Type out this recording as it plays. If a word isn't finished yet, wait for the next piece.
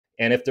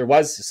And if there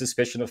was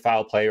suspicion of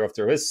foul play, or if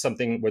there is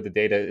something where the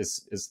data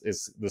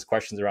there's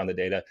questions around the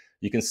data,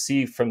 you can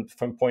see from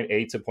point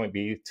A to point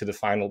B to the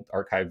final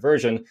archived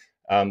version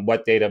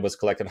what data was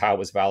collected, how it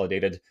was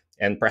validated,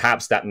 and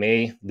perhaps that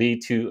may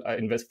lead to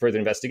further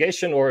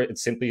investigation, or it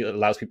simply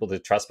allows people to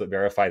trust but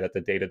verify that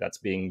the data that's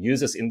being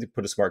used as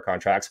input of smart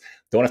contracts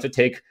don't have to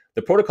take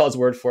the protocol's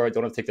word for it,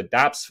 don't have to take the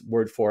dApps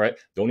word for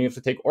it, don't even have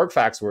to take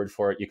Orcfax word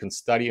for it. You can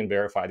study and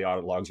verify the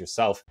audit logs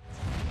yourself.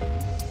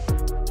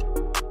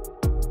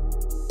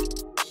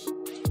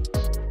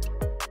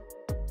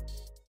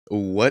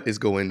 What is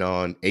going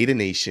on, Ada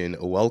Nation?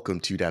 Welcome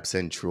to Dapp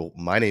Central.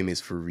 My name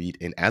is Fareed,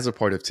 and as a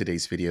part of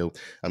today's video,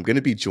 I'm going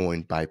to be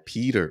joined by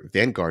Peter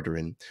Van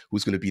Garderen,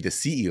 who's going to be the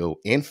CEO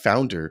and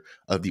founder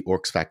of the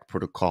Orcfax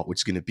protocol,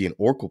 which is going to be an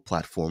Oracle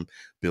platform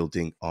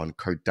building on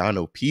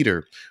Cardano.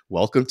 Peter,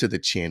 welcome to the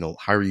channel.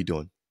 How are you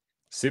doing?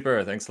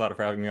 Super. Thanks a lot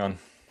for having me on.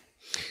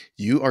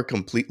 You are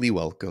completely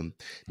welcome.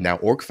 Now,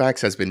 Orcfax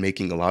has been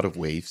making a lot of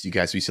waves. You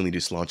guys recently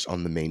just launched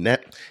on the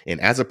mainnet. And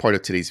as a part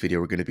of today's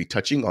video, we're going to be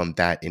touching on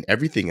that and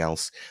everything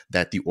else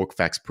that the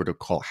Orcfax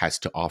protocol has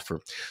to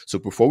offer. So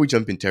before we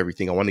jump into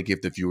everything, I want to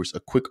give the viewers a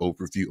quick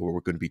overview of what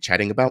we're going to be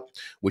chatting about,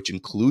 which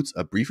includes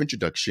a brief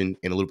introduction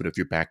and a little bit of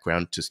your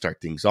background to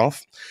start things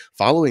off.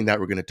 Following that,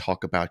 we're going to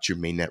talk about your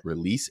mainnet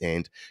release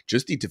and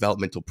just the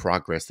developmental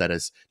progress that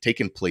has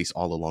taken place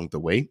all along the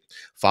way.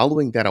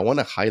 Following that, I want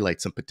to highlight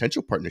some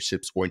potential partnerships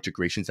or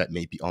integrations that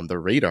may be on the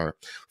radar,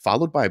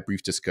 followed by a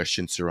brief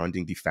discussion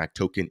surrounding the FACT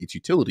token, its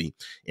utility,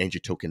 and your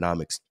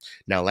tokenomics.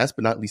 Now, last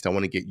but not least, I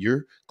want to get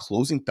your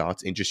closing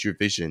thoughts and just your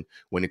vision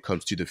when it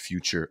comes to the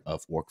future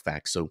of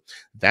Orcfax. So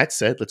that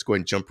said, let's go ahead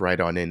and jump right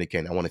on in.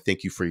 Again, I want to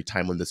thank you for your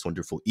time on this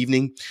wonderful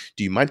evening.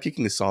 Do you mind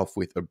kicking us off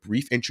with a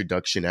brief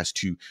introduction as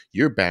to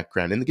your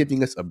background and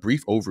giving us a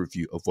brief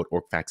overview of what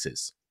Orcfax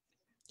is?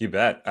 You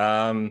bet.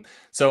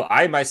 So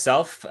I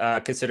myself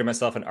consider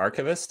myself an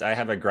archivist. I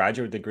have a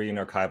graduate degree in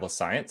archival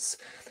science.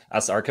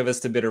 Us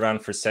archivists have been around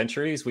for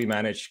centuries. We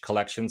manage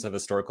collections of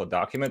historical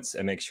documents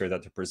and make sure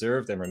that they're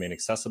preserved and remain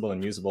accessible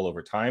and usable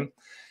over time.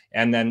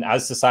 And then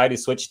as society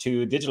switched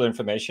to digital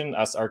information,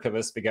 us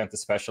archivists began to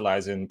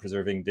specialize in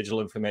preserving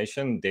digital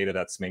information, data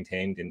that's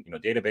maintained in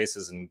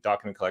databases and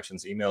document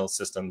collections, email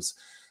systems.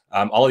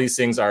 All of these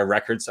things are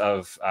records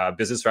of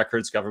business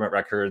records, government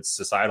records,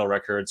 societal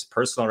records,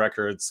 personal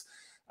records.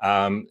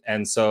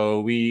 And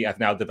so we have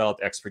now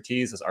developed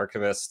expertise as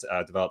archivists,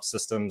 developed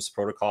systems,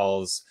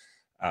 protocols,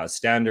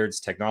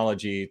 standards,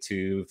 technology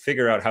to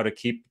figure out how to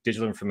keep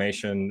digital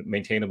information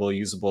maintainable,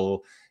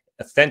 usable,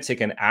 authentic,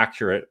 and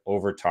accurate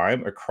over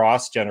time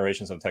across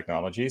generations of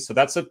technology. So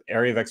that's an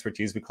area of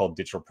expertise we call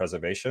digital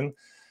preservation.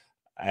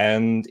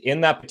 And in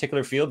that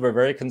particular field, we're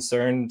very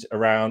concerned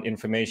around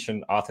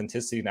information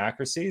authenticity and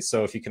accuracy.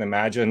 So if you can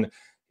imagine,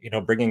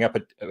 bringing up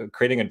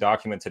creating a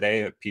document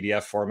today, a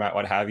PDF format,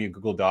 what have you,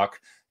 Google Doc,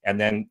 and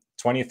then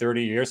 20,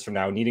 30 years from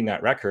now, needing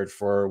that record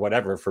for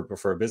whatever,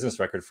 for a business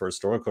record, for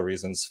historical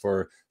reasons,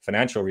 for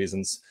financial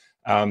reasons,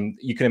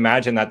 you can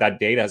imagine that that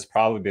data has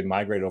probably been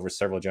migrated over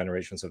several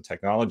generations of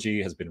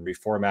technology, has been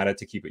reformatted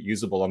to keep it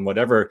usable on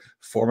whatever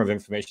form of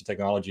information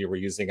technology we're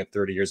using at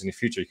 30 years in the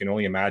future. You can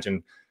only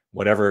imagine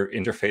whatever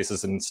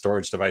interfaces and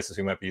storage devices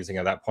we might be using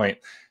at that point.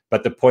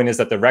 But the point is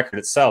that the record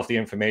itself, the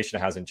information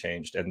hasn't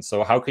changed. And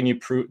so how can you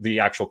prove the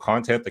actual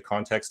content, the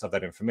context of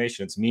that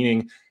information, its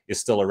meaning is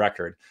still a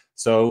record?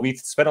 So we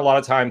spent a lot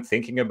of time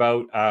thinking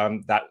about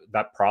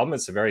that problem.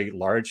 It's a very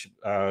large,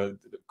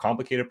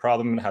 complicated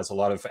problem. It has a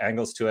lot of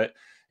angles to it.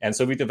 And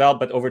so we developed,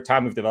 but over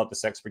time, we've developed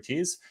this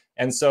expertise.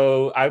 And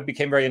so I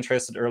became very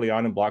interested early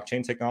on in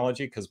blockchain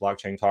technology because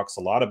blockchain talks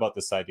a lot about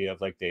this idea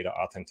of like data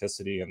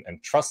authenticity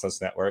and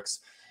trustless networks.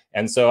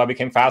 And so I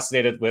became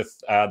fascinated with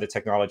the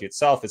technology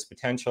itself, its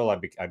potential.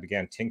 I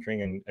began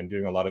tinkering and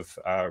doing a lot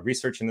of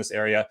research in this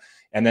area.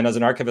 And then as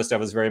an archivist, I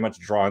was very much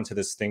drawn to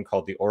this thing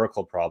called the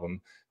Oracle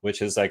problem,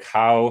 which is like,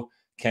 how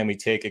can we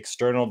take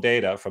external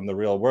data from the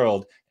real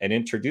world and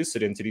introduce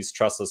it into these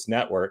trustless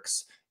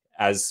networks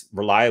as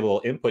reliable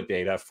input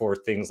data for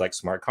things like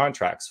smart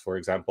contracts? For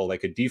example,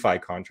 like a DeFi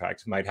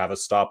contract might have a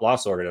stop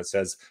loss order that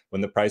says,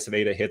 when the price of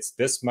ADA hits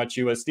this much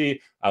USD,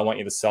 I want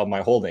you to sell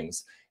my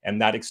holdings. And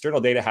that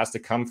external data has to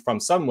come from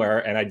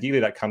somewhere. And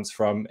ideally, that comes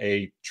from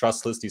a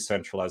trustless,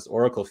 decentralized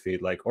Oracle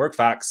feed like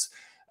Orcfax.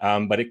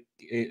 But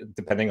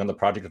depending on the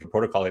project of the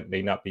protocol, it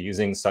may not be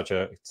using such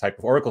a type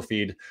of Oracle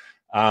feed.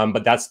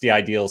 But that's the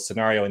ideal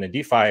scenario in a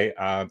DeFi.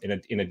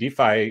 In a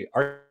DeFi,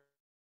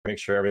 make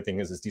sure everything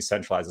is as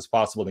decentralized as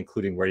possible,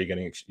 including where you're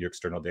getting your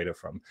external data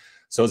from.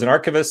 So as an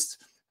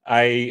archivist,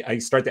 I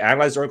start to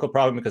analyze the Oracle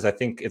problem because I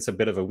think it's a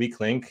bit of a weak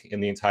link in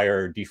the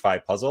entire DeFi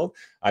puzzle.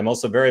 I'm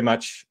also very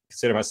much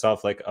consider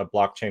myself like a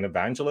blockchain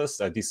evangelist,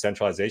 a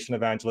decentralization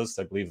evangelist.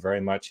 I believe very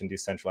much in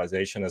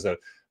decentralization as a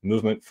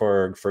movement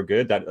for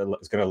good that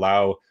is going to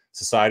allow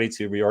society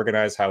to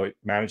reorganize how it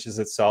manages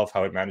itself,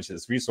 how it manages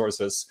its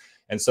resources.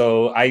 And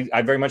so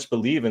I very much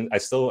believe in,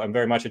 I'm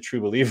very much a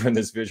true believer in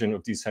this vision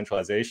of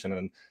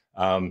decentralization.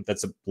 And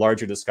that's a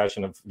larger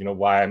discussion of,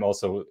 why I'm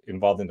also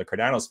involved in the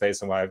Cardano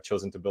space and why I've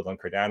chosen to build on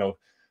Cardano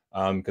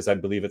because I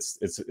believe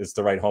it's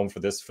the right home for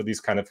this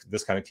kind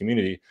of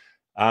community.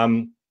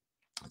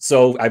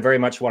 So I very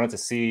much wanted to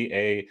see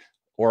a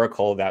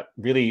Oracle that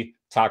really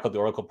tackled the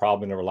Oracle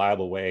problem in a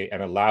reliable way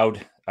and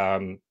allowed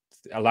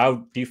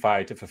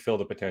DeFi to fulfill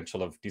the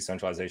potential of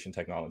decentralization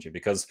technology,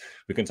 because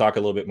we can talk a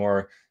little bit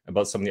more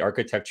about some of the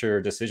architecture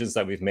decisions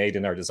that we've made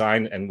in our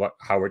design and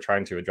how we're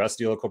trying to address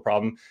the Oracle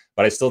problem.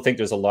 But I still think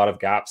there's a lot of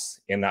gaps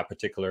in that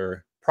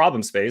particular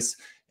problem space.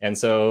 And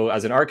so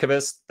as an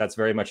archivist that's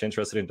very much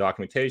interested in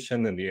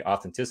documentation and the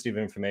authenticity of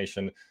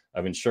information,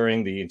 of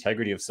ensuring the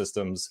integrity of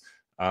systems,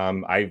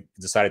 I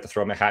decided to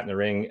throw my hat in the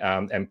ring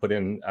and put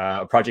in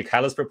a Project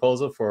Catalyst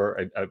proposal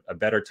for a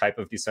better type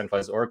of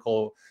decentralized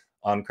Oracle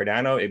on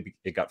Cardano.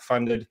 It got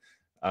funded.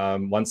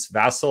 Once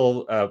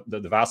Vassal,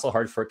 the Vassal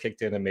hard fork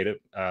kicked in and made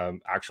it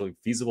actually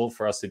feasible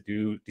for us to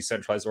do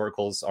decentralized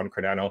oracles on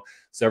Cardano.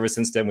 So ever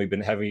since then, we've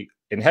been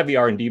in heavy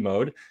R&D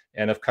mode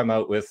and have come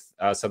out with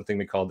something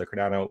we call the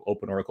Cardano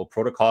Open Oracle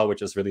Protocol,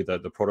 which is really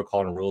the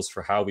protocol and rules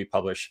for how we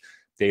publish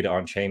data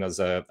on chain as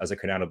a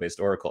Cardano-based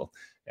oracle.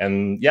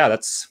 And yeah,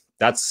 that's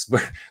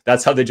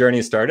how the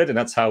journey started, and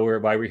that's why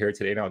we're here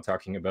today now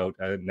talking about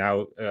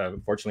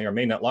unfortunately our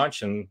mainnet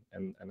launch and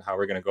how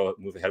we're going to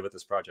move ahead with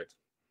this project.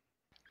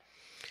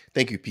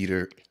 Thank you,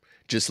 Peter.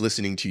 Just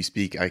listening to you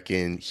speak, I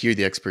can hear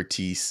the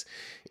expertise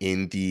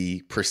in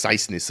the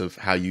preciseness of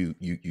how you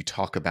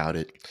talk about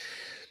it.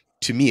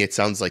 To me, it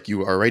sounds like you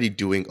were already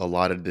doing a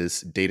lot of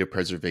this data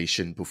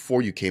preservation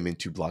before you came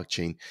into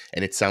blockchain,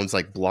 and it sounds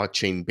like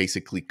blockchain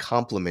basically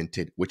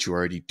complemented what you're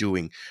already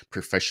doing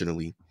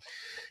professionally.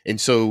 And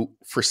so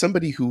for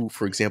somebody who,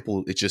 for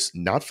example, is just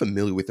not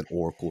familiar with an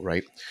Oracle,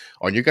 right?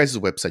 On your guys'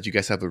 website, you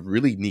guys have a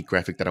really neat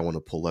graphic that I want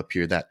to pull up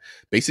here that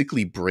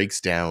basically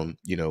breaks down,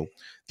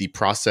 the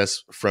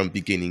process from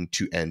beginning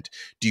to end.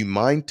 Do you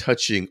mind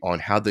touching on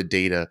how the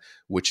data,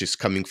 which is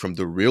coming from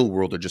the real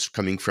world or just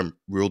coming from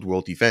real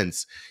world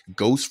events,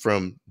 goes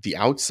from the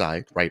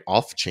outside, right,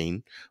 off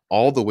chain,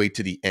 all the way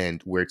to the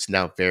end where it's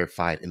now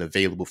verified and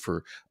available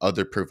for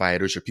other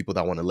providers or people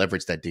that want to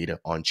leverage that data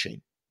on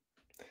chain?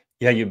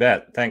 Yeah, you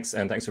bet. Thanks,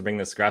 and thanks for bringing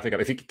this graphic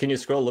up. Can you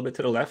scroll a little bit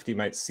to the left? You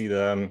might see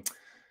you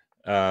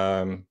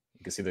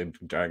can see the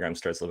diagram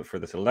starts a little bit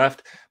further to the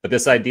left. But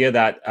this idea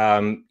that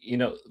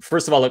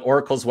first of all, like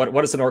oracles,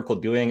 what is an oracle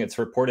doing? It's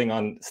reporting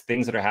on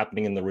things that are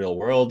happening in the real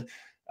world.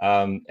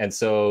 And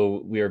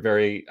so we are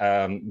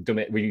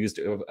we used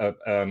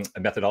a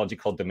methodology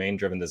called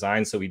domain-driven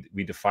design. So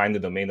we define the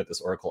domain that this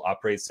oracle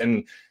operates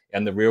in,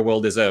 and the real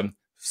world is a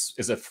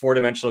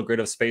four-dimensional grid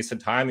of space and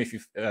time.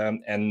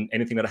 And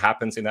anything that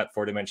happens in that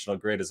four-dimensional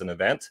grid is an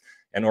event,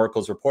 and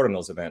oracles report on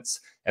those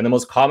events. And the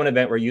most common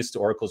event we're used to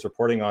oracles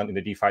reporting on in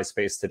the DeFi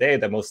space today,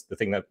 the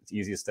thing that's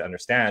easiest to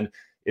understand,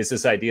 is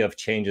this idea of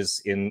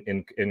changes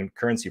in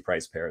currency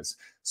price pairs.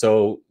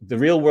 So the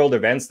real world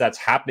events that's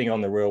happening on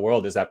the real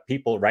world is that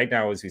people right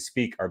now, as we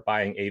speak, are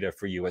buying ADA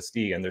for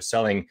USD and they're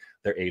selling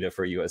their ADA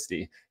for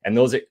USD. And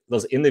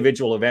those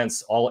individual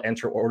events all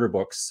enter order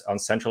books on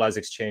centralized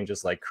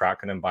exchanges like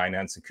Kraken and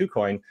Binance and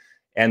KuCoin,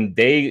 and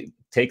they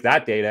take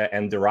that data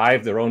and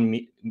derive their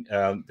own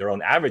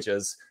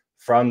averages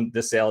from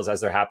the sales as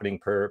they're happening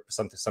per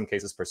some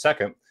cases per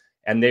second,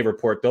 and they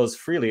report those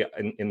freely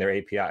in their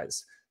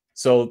APIs.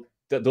 So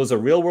those are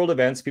real world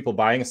events, people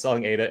buying and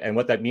selling ADA. And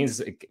what that means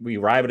is we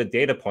arrive at a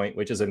data point,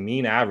 which is a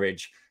mean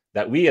average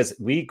that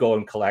we go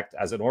and collect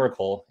as an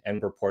oracle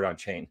and report on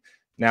chain.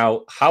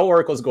 Now, how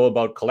oracles go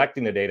about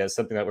collecting the data is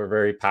something that we're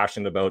very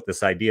passionate about,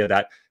 this idea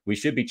that we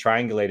should be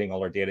triangulating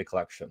all our data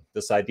collection.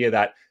 This idea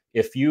that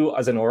if you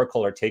as an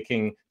oracle are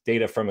taking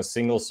data from a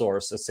single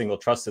source, a single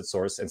trusted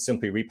source, and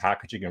simply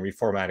repackaging and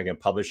reformatting and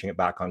publishing it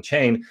back on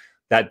chain,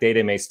 that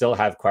data may still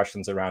have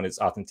questions around its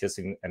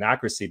authenticity and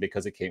accuracy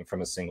because it came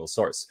from a single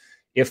source.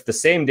 If the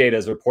same data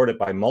is reported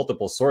by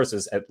multiple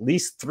sources, at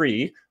least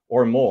 3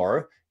 or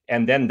more,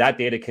 and then that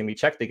data can be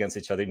checked against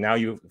each other, now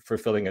you're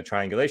fulfilling a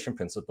triangulation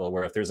principle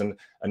where if there's an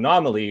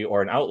anomaly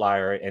or an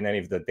outlier in any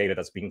of the data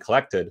that's being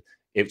collected,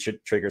 it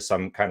should trigger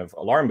some kind of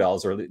alarm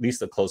bells, or at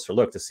least a closer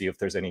look to see if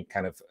there's any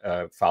kind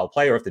of foul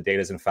play or if the data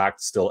is in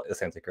fact still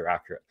authentic or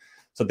accurate.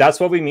 So that's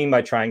what we mean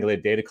by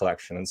triangulated data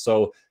collection. And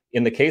so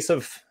in the case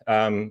of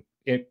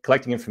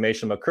collecting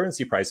information about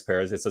currency price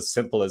pairs, it's as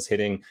simple as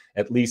hitting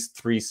at least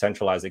 3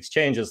 centralized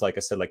exchanges, like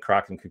I said, like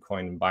Kraken,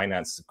 KuCoin, and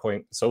Binance,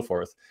 Coin, so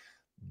forth,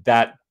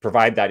 that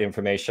provide that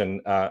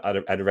information at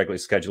a regularly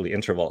scheduled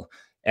interval.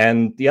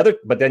 And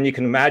but then you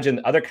can imagine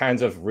other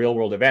kinds of real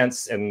world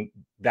events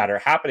that are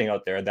happening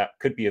out there that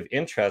could be of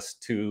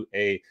interest to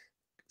a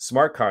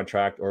smart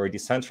contract or a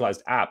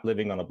decentralized app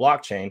living on a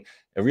blockchain.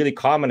 A really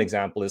common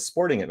example is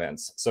sporting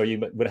events. So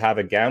you would have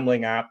a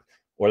gambling app,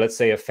 or let's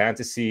say a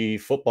fantasy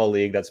football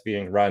league that's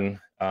being run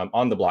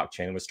on the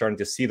blockchain. And we're starting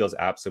to see those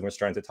apps, and we're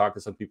starting to talk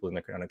to some people in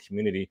the Cardano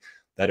community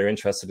that are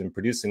interested in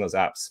producing those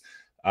apps.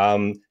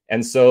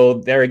 And so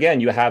there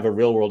again, you have a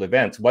real world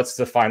event. What's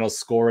the final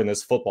score in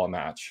this football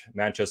match?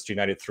 Manchester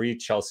United 3,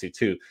 Chelsea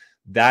 2.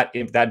 That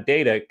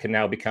data can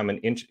now become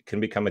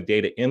a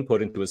data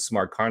input into a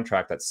smart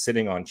contract that's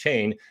sitting on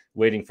chain,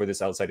 waiting for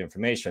this outside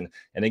information.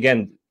 And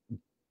again,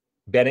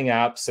 betting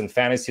apps and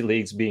fantasy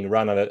leagues being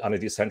run on a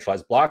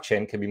decentralized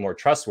blockchain can be more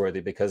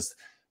trustworthy, because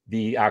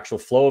the actual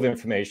flow of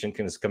information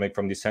is coming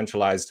from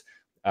decentralized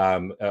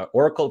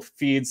Oracle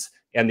feeds,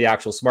 and the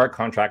actual smart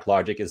contract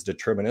logic is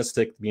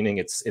deterministic, meaning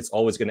it's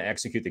always going to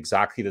execute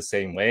exactly the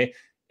same way.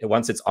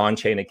 Once it's on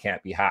chain, it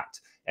can't be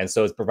hacked. And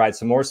so it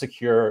provides a more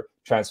secure,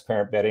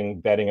 transparent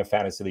betting and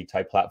fantasy league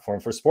type platform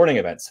for sporting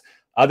events.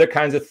 Other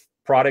kinds of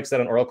products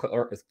that an Oracle,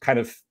 or kind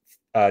of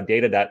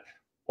data that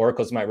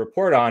Oracles might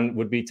report on,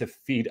 would be to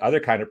feed other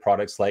kind of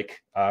products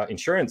like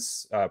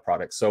insurance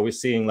products. So we're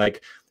seeing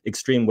like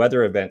extreme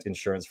weather event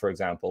insurance, for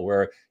example,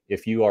 where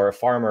if you are a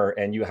farmer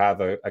and you have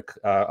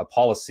a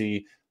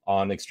policy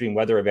on extreme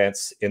weather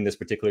events in this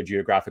particular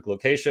geographic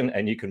location,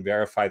 and you can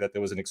verify that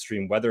there was an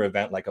extreme weather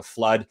event like a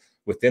flood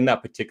within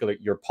that particular,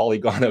 your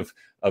polygon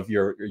of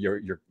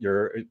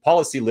your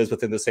policy lives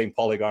within the same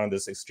polygon of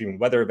this extreme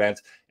weather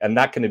event, and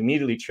that can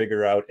immediately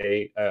trigger out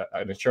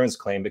an insurance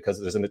claim, because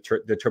there's a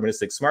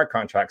deterministic smart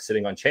contract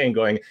sitting on chain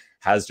going,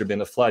 has there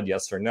been a flood,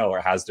 yes or no,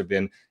 or has there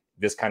been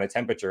this kind of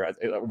temperature,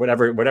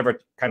 whatever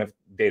kind of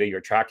data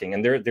you're tracking.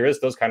 And there is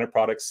those kind of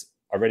products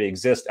already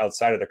exist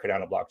outside of the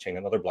Cardano blockchain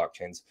and other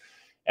blockchains.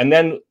 And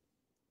then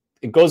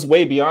it goes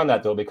way beyond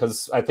that, though,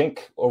 because I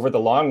think over the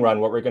long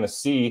run, what we're going to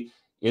see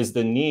is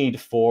the need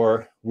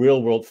for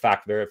real-world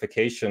fact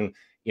verification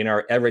in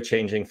our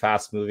ever-changing,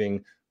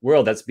 fast-moving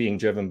world that's being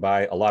driven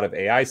by a lot of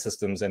AI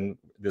systems and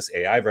this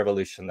AI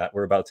revolution that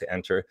we're about to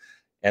enter.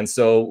 And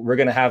so we're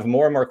going to have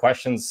more and more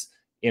questions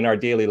in our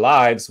daily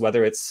lives,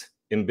 whether it's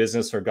in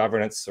business or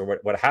governance or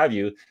what have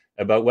you,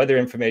 about whether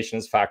information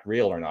is fact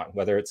real or not,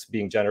 whether it's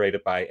being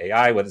generated by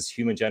AI, whether it's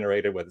human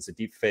generated, whether it's a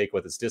deep fake,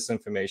 whether it's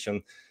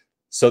disinformation.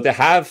 So to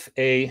have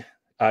a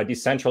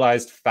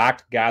decentralized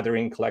fact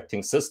gathering,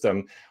 collecting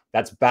system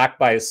that's backed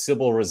by a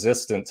Sybil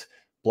resistant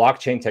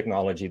blockchain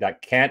technology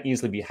that can't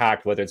easily be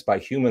hacked, whether it's by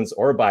humans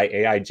or by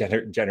AI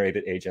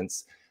generated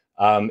agents,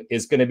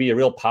 is going to be a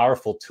real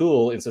powerful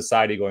tool in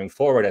society going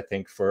forward, I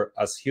think, for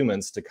us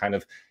humans to kind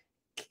of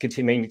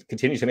continue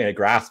to maintain a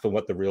grasp of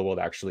what the real world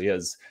actually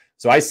is.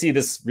 So I see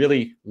this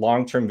really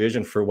long-term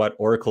vision for what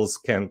oracles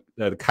can,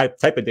 the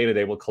type of data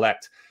they will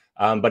collect.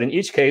 But in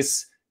each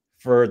case,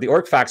 for the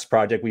Orcfax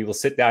project, we will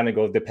sit down and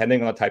go,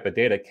 depending on the type of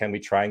data, can we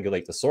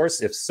triangulate the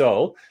source? If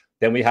so,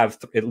 then we have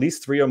at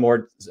least 3 or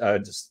more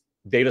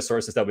data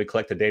sources that we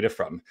collect the data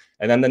from.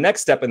 And then the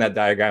next step in that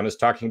diagram is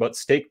talking about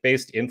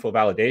stake-based info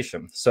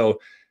validation. So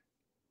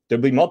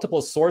there'll be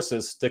multiple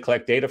sources to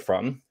collect data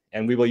from,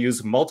 and we will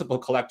use multiple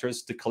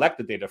collectors to collect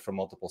the data from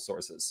multiple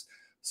sources.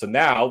 So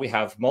now we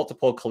have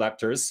multiple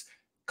collectors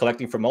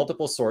collecting from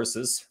multiple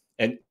sources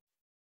and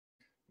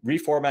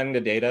reformatting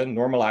the data,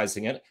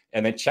 normalizing it,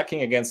 and then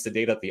checking against the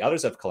data that the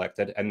others have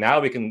collected. And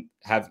now we can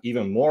have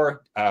even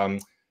more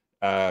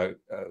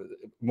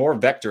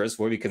vectors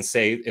where we can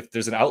say if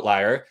there's an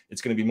outlier,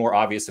 it's going to be more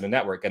obvious in a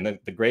network. And then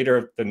the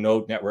greater the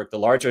node network, the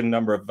larger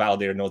number of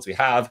validator nodes we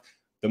have,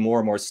 the more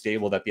and more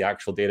stable that the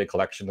actual data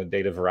collection and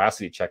data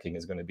veracity checking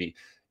is going to be.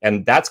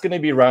 And that's going to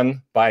be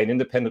run by an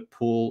independent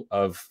pool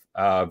of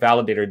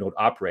validator node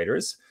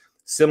operators,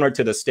 similar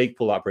to the stake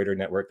pool operator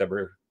network that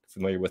we're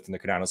familiar with in the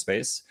Cardano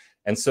space.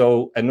 And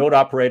so a node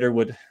operator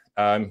would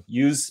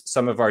use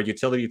some of our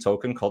utility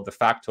token called the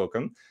fact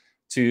token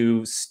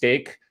to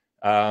stake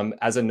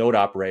as a node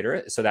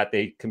operator so that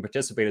they can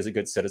participate as a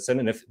good citizen.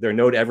 And if their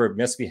node ever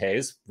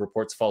misbehaves,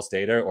 reports false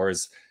data, or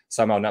is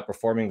somehow not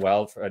performing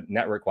well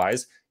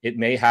network-wise, it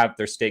may have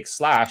their stake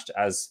slashed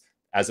as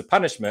a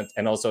punishment,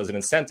 and also as an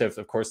incentive,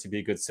 of course, to be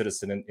a good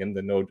citizen in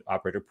the node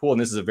operator pool.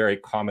 And this is a very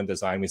common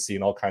design we see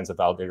in all kinds of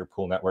validator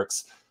pool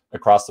networks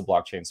across the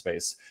blockchain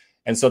space.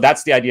 And so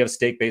that's the idea of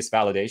stake-based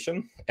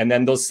validation. And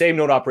then those same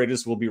node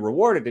operators will be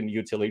rewarded in the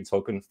utility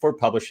token for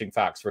publishing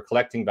facts, for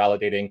collecting,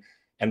 validating,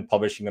 and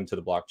publishing them to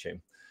the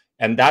blockchain.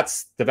 And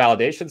that's the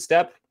validation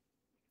step.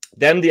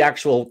 Then the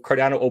actual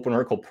Cardano Open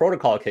Oracle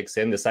protocol kicks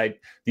in,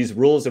 these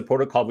rules and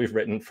protocol we've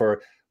written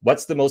for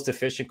what's the most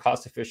efficient,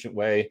 cost-efficient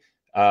way,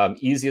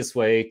 easiest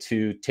way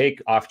to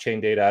take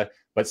off-chain data,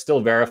 but still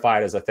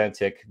verify it as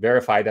authentic,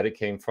 verify that it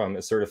came from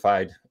a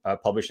certified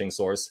publishing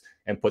source,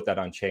 and put that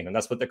on chain. And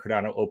that's what the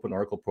Cardano Open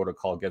Oracle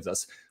protocol gives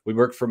us. We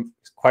worked for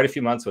quite a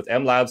few months with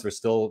M Labs. We're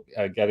still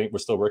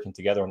working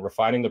together on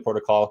refining the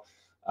protocol.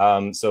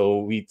 So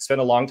we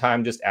spent a long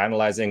time just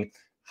analyzing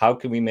how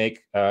can we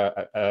make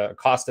a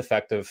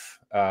cost-effective,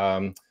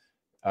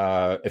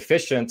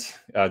 efficient,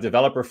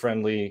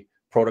 developer-friendly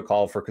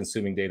protocol for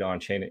consuming data on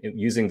chain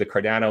using the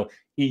Cardano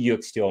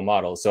EUXTO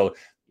model. So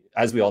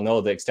as we all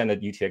know, the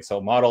extended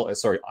UTXO model,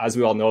 as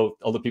we all know,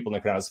 all the people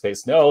in the Cardano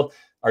space know,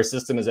 our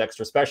system is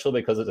extra special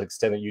because it's an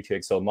extended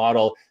UTXO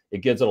model. It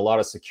gives it a lot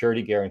of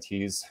security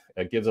guarantees.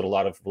 It gives it a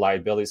lot of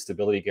reliability,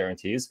 stability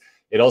guarantees.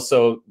 It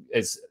also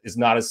is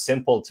not as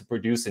simple to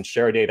produce and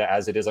share data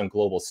as it is on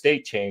global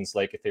state chains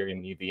like Ethereum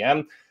and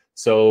EVM.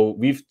 So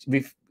we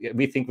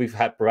think we've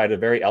provided a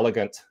very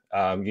elegant,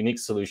 unique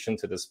solution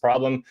to this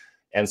problem.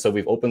 And so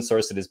we've open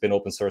sourced it. It's been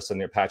open sourced on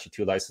the Apache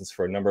 2 license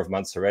for a number of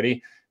months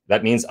already.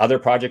 That means other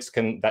projects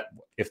can, that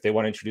if they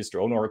want to introduce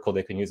their own Oracle,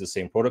 they can use the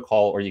same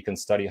protocol, or you can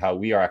study how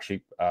we are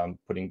actually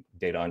putting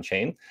data on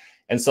chain.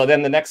 And so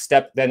then the next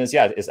step then is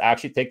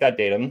actually take that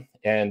datum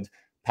and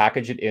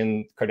package it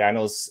in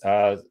Cardano's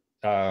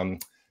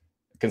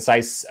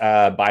concise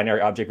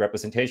binary object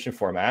representation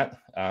format,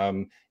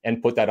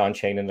 and put that on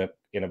chain in a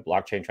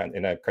blockchain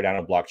in a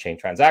Cardano blockchain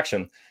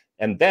transaction.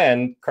 And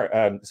then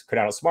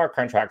Cardano smart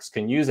contracts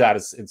can use that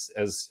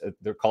as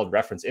they're called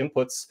reference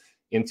inputs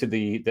into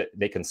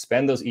they can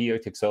spend those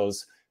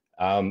EUTXOs,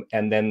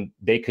 and then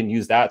they can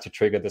use that to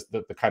trigger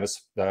the kind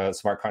of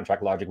smart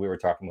contract logic we were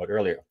talking about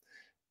earlier.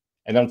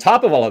 And on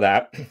top of all of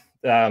that,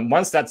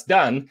 once that's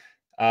done,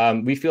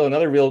 we feel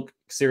another real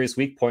serious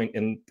weak point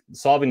in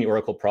solving the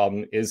Oracle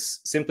problem is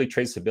simply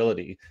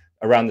traceability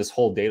around this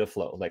whole data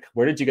flow. Like,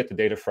 where did you get the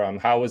data from?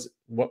 How was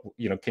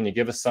can you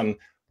give us some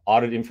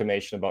audit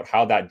information about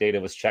how that data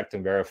was checked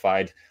and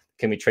verified?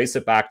 Can we trace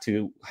it back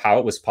to how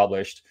it was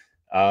published?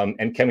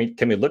 And can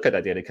we look at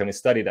that data? Can we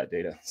study that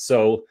data?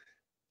 So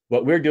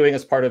what we're doing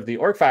as part of the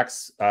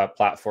Orcfax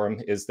platform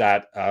is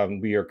that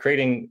we are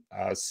creating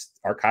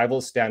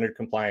archival standard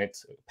compliant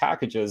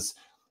packages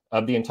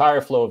of the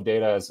entire flow of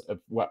data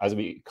as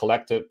we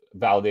collect it,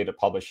 validate it,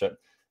 publish it,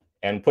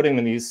 and putting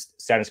them in these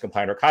standards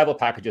compliant archival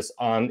packages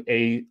on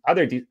a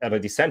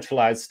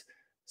decentralized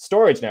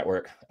storage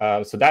network.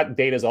 So that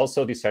data is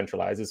also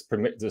decentralized.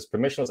 There's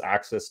permissionless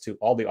access to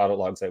all the audit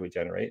logs that we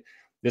generate.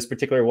 This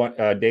particular one,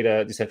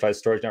 data decentralized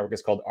storage network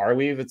is called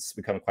Arweave. It's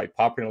become quite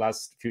popular in the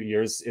last few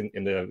years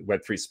in the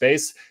Web3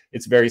 space.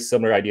 It's a very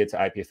similar idea to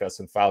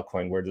IPFS and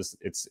Filecoin, where it's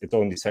its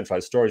own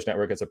decentralized storage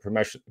network. It's a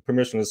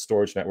permissionless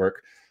storage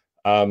network.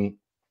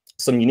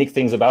 Some unique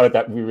things about it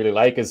that we really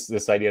like is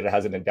this idea that it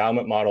has an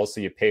endowment model. So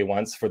you pay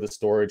once for the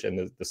storage, and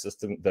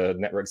the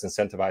network's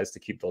incentivized to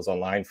keep those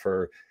online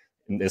for,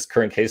 in this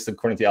current case,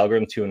 according to the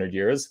algorithm, 200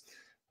 years.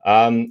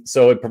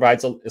 So it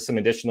provides some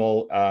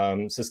additional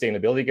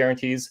sustainability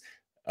guarantees.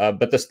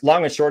 But the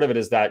long and short of it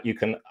is that you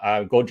can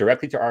go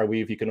directly to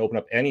Arweave. You can open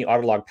up any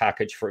Autolog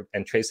package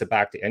and trace it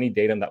back to any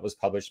datum that was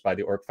published by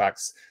the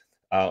Orcfax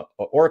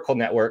Oracle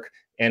network.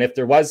 And if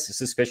there was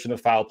suspicion of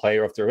foul play,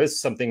 or if there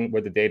is something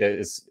where the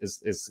data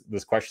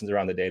there's questions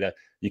around the data,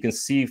 you can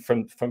see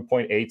from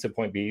point A to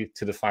point B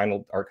to the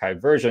final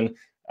archived version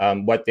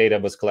what data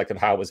was collected,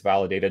 how it was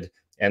validated.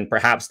 And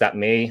perhaps that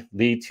may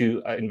lead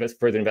to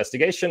further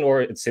investigation,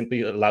 or it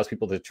simply allows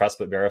people to trust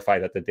but verify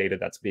that the data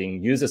that's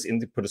being used as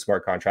input of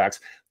smart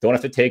contracts don't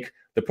have to take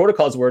the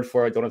protocol's word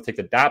for it, don't have to take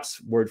the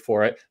dApps word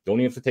for it, don't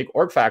even have to take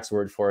Orcfax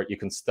word for it. You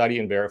can study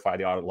and verify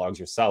the audit logs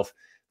yourself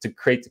to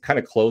kind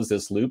of close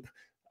this loop.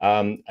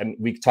 And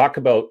we talk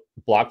about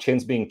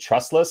blockchains being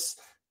trustless,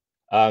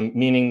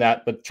 meaning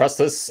that, but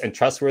trustless and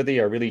trustworthy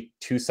are really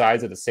two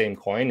sides of the same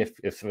coin.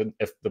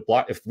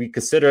 If we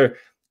consider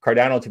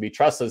Cardano to be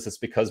trustless, it's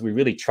because we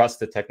really trust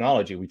the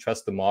technology. We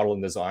trust the model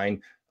and design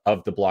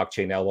of the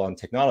blockchain L1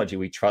 technology.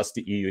 We trust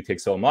the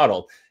EUTXO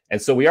model. And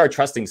so we are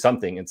trusting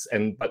something.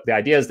 But the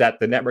idea is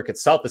that the network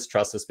itself is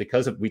trustless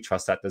because we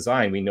trust that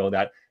design. We know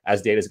that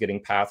as data is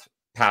getting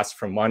passed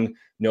from one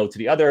node to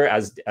the other,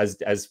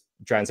 as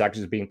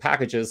transactions are being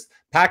packaged,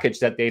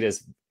 that data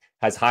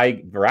has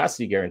high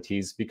veracity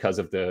guarantees because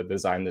of the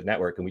design of the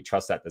network, and we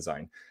trust that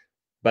design.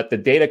 But the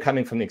data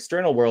coming from the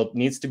external world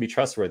needs to be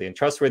trustworthy, and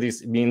trustworthy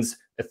means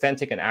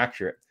authentic and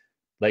accurate.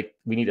 Like,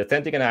 we need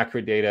authentic and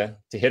accurate data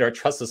to hit our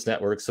trustless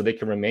networks so they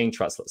can remain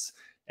trustless.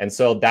 And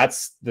so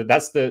that's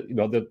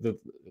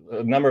the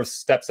number of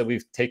steps that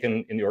we've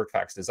taken in the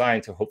Orcfax design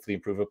to hopefully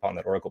improve upon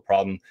that Oracle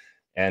problem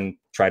and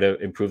try to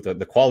improve the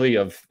quality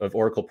of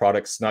Oracle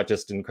products, not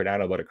just in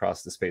Cardano, but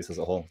across the space as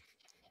a whole.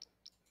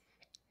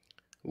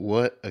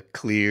 What a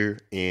clear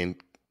and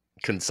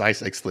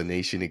concise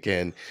explanation.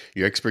 Again,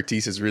 your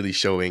expertise is really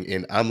showing,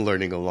 and I'm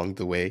learning along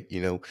the way.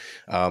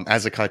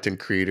 As a content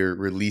creator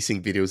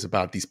releasing videos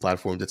about these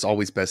platforms, it's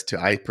always best to,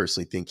 I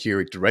personally think, hear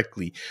it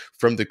directly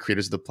from the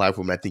creators of the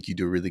platform. I think you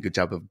do a really good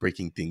job of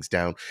breaking things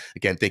down.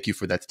 Again, thank you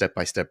for that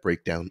step-by-step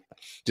breakdown.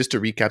 Just to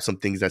recap some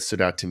things that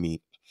stood out to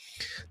me.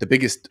 The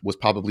biggest was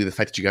probably the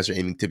fact that you guys are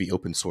aiming to be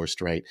open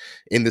sourced, right?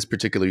 In this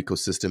particular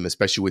ecosystem,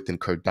 especially within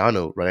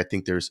Cardano, right? I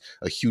think there's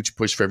a huge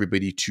push for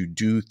everybody to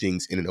do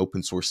things in an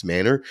open source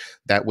manner.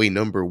 That way,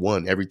 number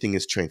one, everything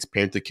is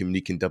transparent. The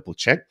community can double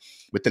check.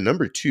 But then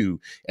number two,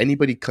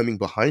 anybody coming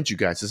behind you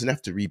guys doesn't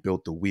have to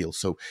rebuild the wheel.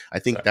 So I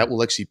think that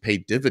will actually pay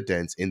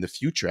dividends in the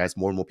future as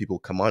more and more people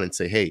come on and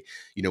say, hey,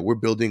 we're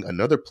building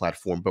another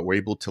platform, but we're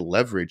able to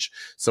leverage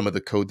some of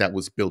the code that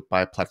was built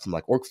by a platform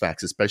like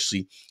Orcfax,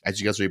 especially as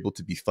you guys are able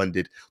to be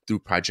funded through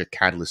Project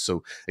Catalyst.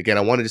 So again,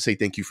 I wanted to say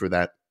thank you for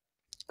that.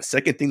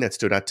 Second thing that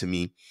stood out to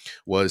me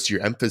was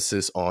your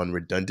emphasis on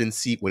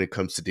redundancy when it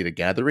comes to data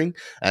gathering,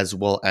 as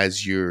well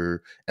as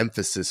your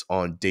emphasis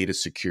on data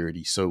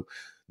security. So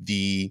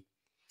the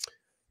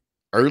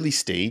early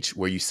stage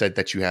where you said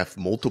that you have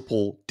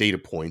multiple data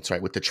points,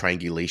 right, with the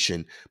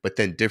triangulation, but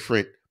then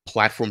different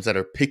platforms that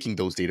are picking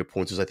those data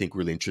points was, I think,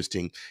 really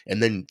interesting.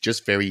 And then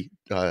just very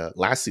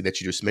lastly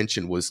that you just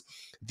mentioned was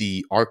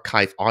the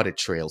archive audit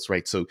trails,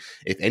 right? So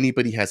if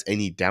anybody has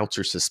any doubts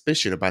or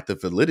suspicion about the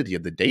validity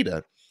of the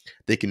data,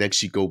 they can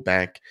actually go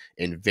back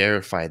and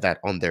verify that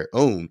on their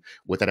own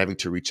without having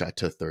to reach out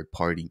to a third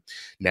party.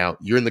 Now,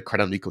 you're in the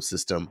Cardano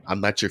ecosystem. I'm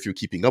not sure if you're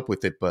keeping up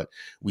with it, but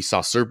we saw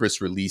Cerberus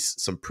release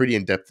some pretty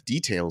in-depth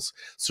details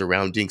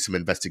surrounding some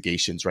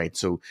investigations, right?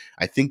 So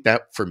I think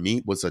that for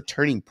me was a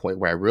turning point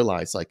where I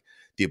realized like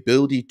the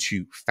ability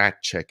to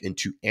fact check and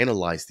to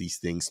analyze these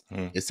things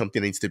is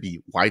something that needs to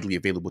be widely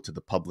available to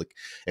the public.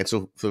 And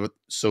so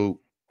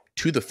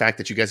to the fact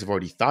that you guys have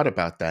already thought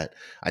about that,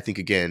 I think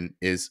again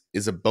is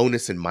a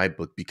bonus in my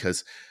book,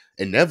 because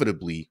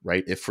inevitably,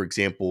 right, if for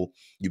example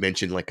you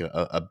mentioned like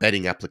a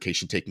betting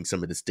application taking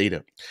some of this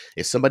data,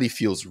 if somebody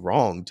feels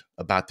wronged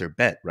about their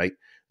bet, right,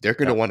 they're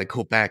going to want to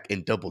go back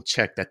and double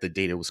check that the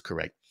data was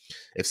correct.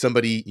 If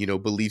somebody, you know,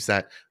 believes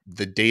that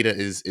the data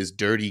is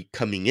dirty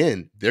coming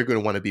in, they're going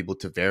to want to be able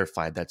to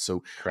verify that.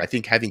 So I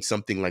think having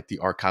something like the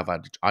archive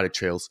audit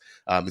trails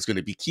is going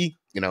to be key.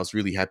 And I was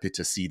really happy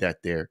to see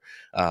that there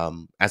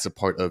as a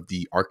part of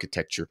the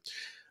architecture.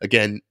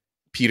 Again,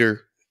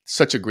 Peter,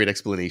 such a great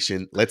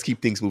explanation. Let's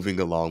keep things moving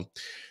along.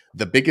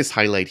 The biggest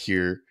highlight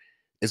here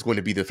is going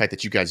to be the fact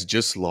that you guys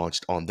just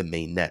launched on the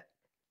main net.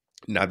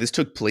 Now, this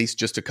took place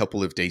just a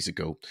couple of days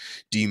ago.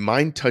 Do you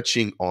mind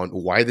touching on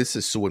why this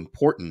is so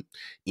important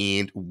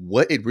and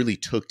what it really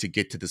took to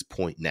get to this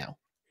point now?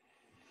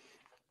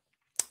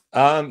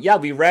 Yeah,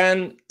 we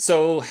ran.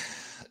 So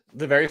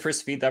the very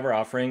first feed that we're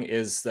offering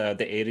is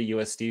the ADA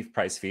USD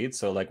price feed.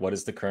 So like, what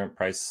is the current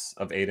price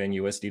of ADA in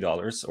USD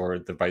dollars, or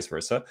the vice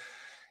versa?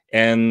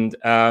 And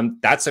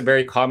that's a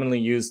very commonly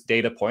used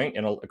data point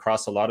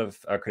across a lot of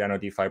Cardano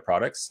DeFi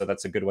products. So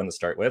that's a good one to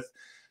start with.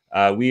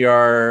 We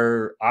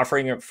are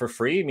offering it for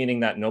free, meaning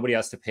that nobody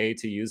has to pay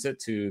to use it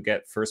to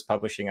get first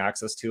publishing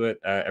access to it.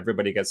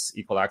 Everybody gets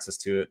equal access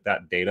to it,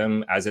 that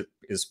datum as it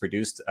is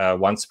produced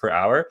once per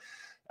hour.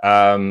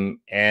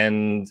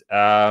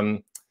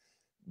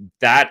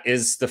 That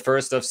is the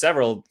first of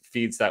several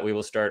feeds that we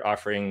will start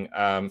offering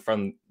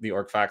from the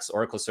Orcfax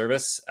Oracle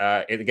service.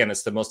 Again,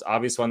 it's the most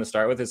obvious one to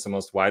start with. It's the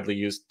most widely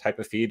used type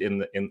of feed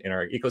in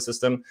our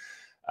ecosystem.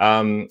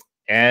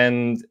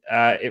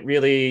 It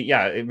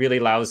really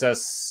allows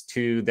us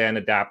to then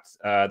adapt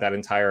that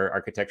entire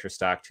architecture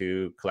stack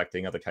to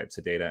collecting other types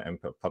of data and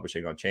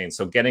publishing on chain.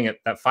 So getting it,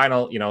 that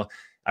final, you know,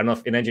 I don't know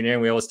if in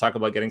engineering we always talk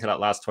about getting to that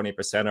last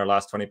 20%. Our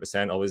last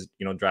 20% always,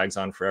 you know, drags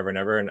on forever and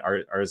ever, and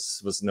ours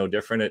was no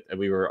different.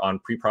 We were on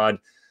pre-prod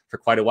for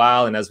quite a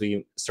while, and as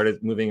we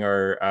started moving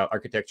our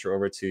architecture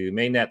over to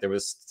mainnet, there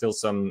was still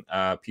some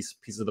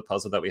pieces of the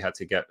puzzle that we had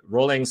to get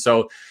rolling.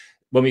 So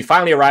when we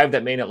finally arrived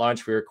at mainnet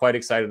launch, we were quite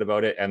excited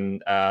about it,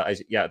 and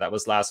that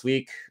was last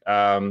week.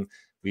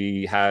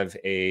 We have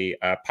a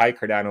Pi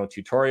Cardano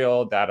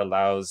tutorial that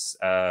allows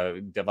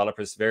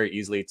developers very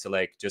easily to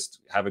like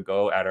just have a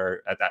go at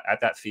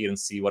that feed and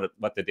see what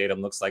the data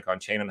looks like on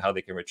chain and how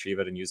they can retrieve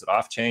it and use it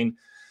off chain.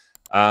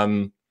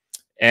 We're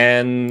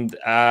in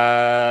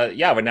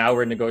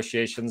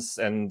negotiations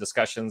and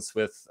discussions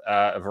with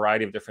a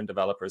variety of different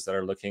developers that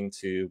are looking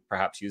to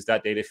perhaps use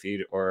that data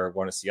feed or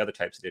want to see other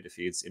types of data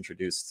feeds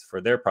introduced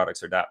for their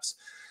products or dApps.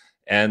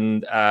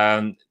 And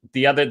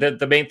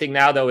the main thing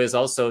now, though, is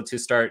also to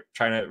start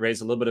trying to raise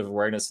a little bit of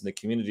awareness in the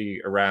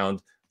community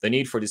around the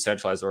need for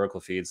decentralized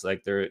Oracle feeds.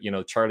 Like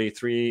Charlie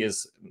 3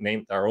 is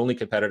named our only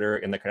competitor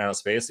in the Cardano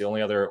space, the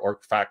only other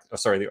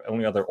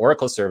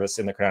Oracle service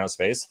in the Cardano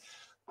space.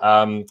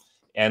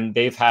 And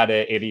they've had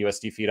a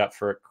ADUSD feed up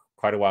for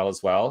quite a while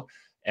as well.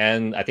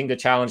 And I think the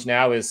challenge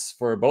now is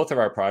for both of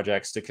our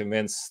projects to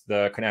convince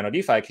the Cardano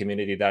DeFi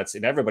community that's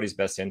in everybody's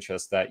best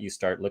interest that you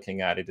start looking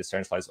at a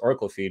decentralized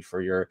Oracle feed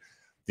for your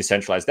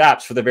decentralized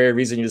apps, for the very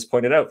reason you just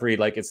pointed out, Reed.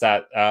 Like, it's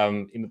that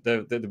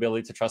the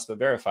ability to trust but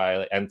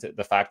verify, and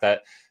the fact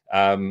that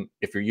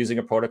if you're using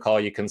a protocol,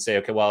 you can say,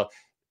 okay, well,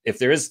 if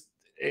there is,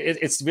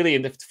 it's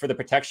really for the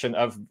protection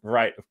of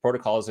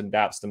protocols and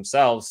dApps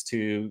themselves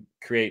to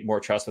create more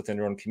trust within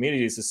their own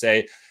communities, to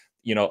say,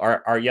 you know,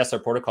 our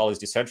protocol is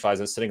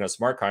decentralized and sitting on a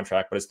smart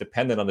contract, but it's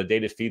dependent on the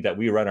data feed that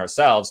we run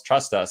ourselves.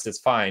 Trust us, it's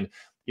fine.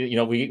 You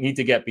know, we need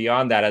to get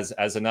beyond that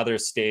as another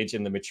stage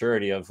in the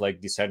maturity of like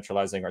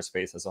decentralizing our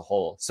space as a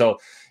whole. So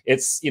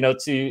it's, you know,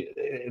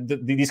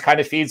 these kind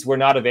of feeds were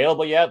not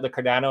available yet. The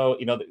Cardano,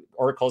 you know, the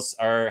oracles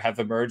have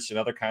emerged in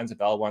other kinds of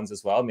L1s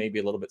as well, maybe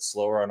a little bit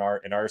slower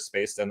in our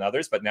space than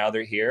others, but now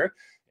they're here.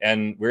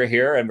 And we're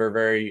here, and we're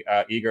very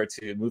eager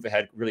to move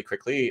ahead really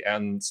quickly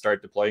and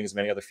start deploying as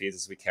many other feeds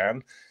as we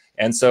can.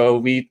 And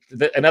so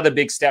another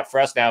big step for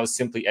us now is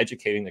simply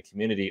educating the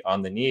community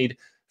on the need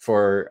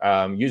for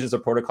users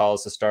of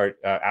protocols to start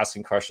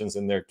asking questions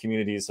in their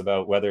communities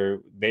about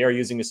whether they are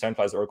using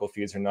decentralized Oracle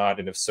feeds or not,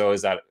 and if so,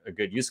 is that a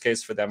good use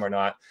case for them or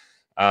not?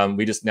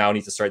 We just now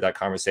need to start that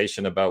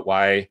conversation about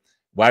why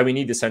why we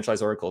need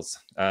decentralized oracles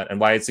and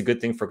why it's a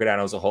good thing for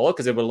Cardano as a whole,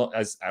 because it will,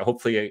 as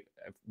hopefully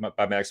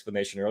by my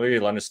explanation earlier,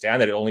 you'll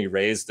understand that it only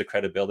raised the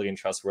credibility and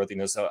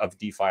trustworthiness of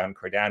DeFi on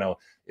Cardano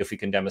if we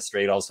can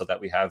demonstrate also that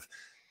we have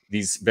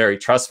these very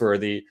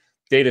trustworthy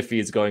data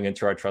feeds going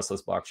into our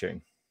trustless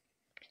blockchain.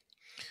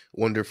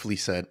 Wonderfully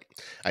said.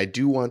 I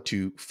do want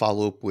to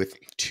follow up with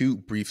two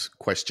brief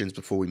questions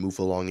before we move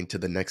along into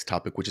the next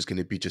topic, which is going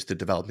to be just the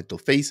developmental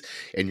phase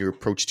and your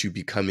approach to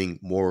becoming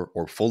more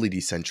or fully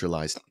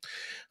decentralized.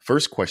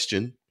 First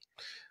question,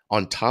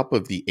 on top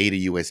of the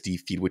ADA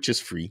USD feed, which is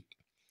free,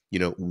 you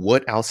know,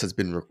 what else has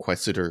been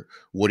requested, or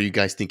what are you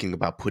guys thinking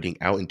about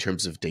putting out in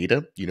terms of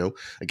data? You know,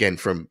 again,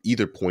 from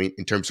either point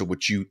in terms of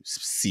what you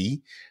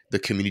see the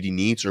community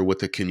needs or what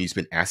the community's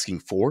been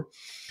asking for.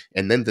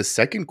 And then the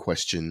second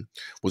question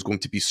was going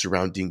to be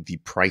surrounding the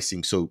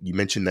pricing. So you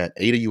mentioned that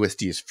ADA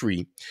USD is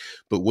free,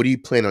 but what do you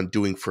plan on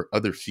doing for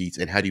other feeds,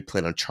 and how do you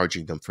plan on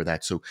charging them for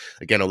that? So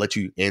again, I'll let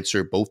you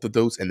answer both of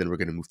those, and then we're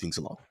going to move things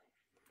along.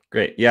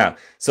 Great. Yeah.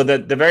 So the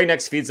very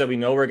next feeds that we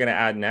know we're going to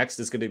add next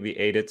is going to be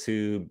ADA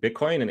to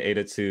Bitcoin and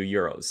ADA to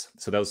euros.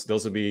 So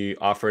those will be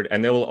offered,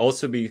 and they will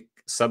also be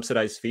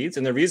subsidized feeds.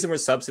 And the reason we're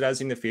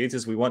subsidizing the feeds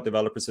is we want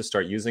developers to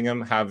start using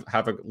them, have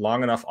a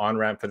long enough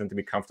on-ramp for them to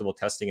be comfortable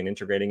testing and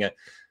integrating it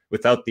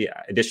without the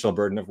additional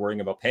burden of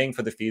worrying about paying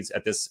for the feeds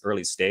at this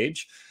early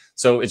stage.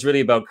 So it's really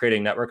about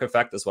creating network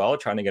effect as well,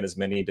 trying to get as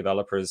many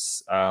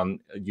developers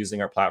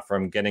using our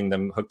platform, getting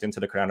them hooked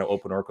into the Cardano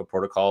Open Oracle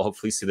protocol,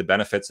 hopefully see the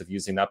benefits of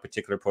using that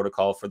particular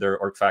protocol for their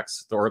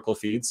Orcfax, the Oracle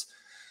feeds.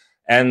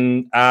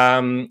 And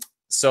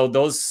so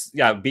those,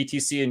 yeah,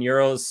 BTC and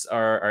euros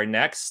are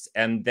next.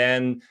 And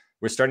then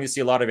we're starting to see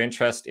a lot of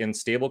interest in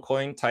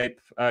stablecoin type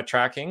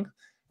tracking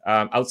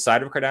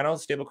outside of Cardano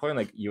stablecoin,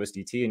 like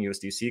USDT and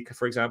USDC,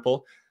 for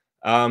example.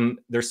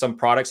 There's some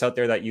products out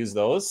there that use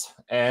those,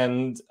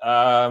 and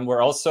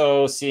we're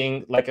also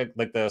seeing like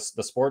the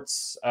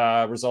sports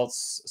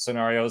results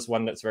scenarios.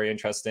 One that's very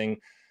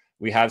interesting.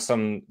 We have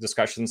some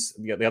discussions.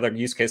 The other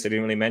use case I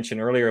didn't really mention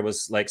earlier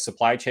was like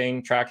supply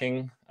chain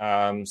tracking.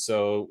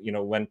 So you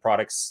know, when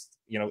products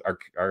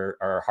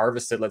are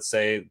harvested, let's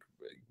say,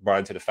 brought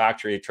into the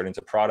factory, turned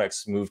into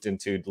products, moved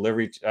into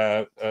delivery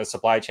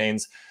supply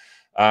chains.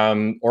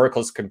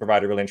 Oracles can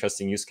provide a really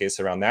interesting use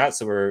case around that.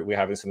 So we're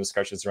having some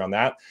discussions around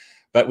that.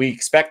 But we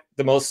expect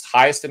the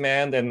highest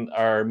demand and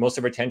most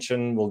of our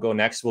attention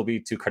will be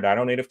to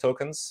Cardano native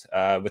tokens.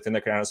 Within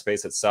the Cardano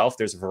space itself,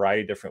 there's a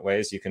variety of different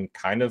ways you can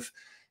kind of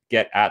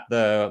get at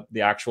the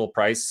actual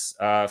price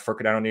for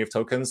Cardano native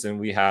tokens. And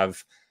we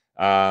have,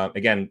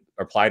 again,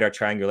 applied our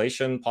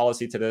triangulation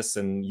policy to this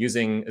and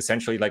using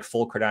essentially like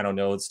full Cardano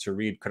nodes to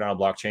read Cardano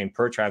blockchain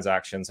per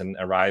transactions and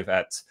arrive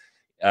at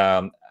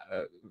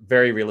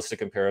very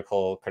realistic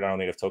empirical Cardano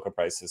native token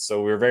prices.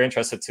 So we're very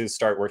interested to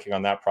start working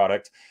on that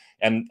product.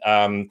 And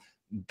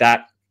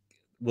that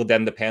will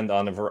then depend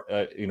on,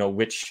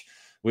 which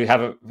we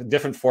have a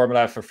different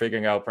formula for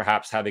figuring out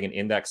perhaps having an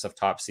index of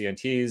top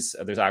CNTs.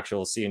 There's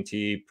actual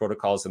CNT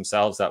protocols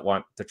themselves that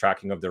want the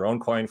tracking of their own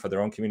coin for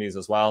their own communities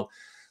as well.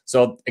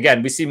 So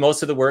again, we see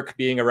most of the work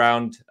being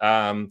around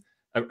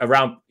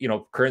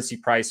currency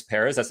price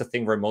pairs. That's the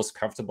thing we're most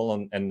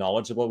comfortable and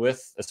knowledgeable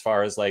with as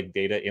far as like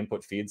data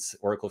input feeds,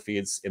 Oracle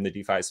feeds in the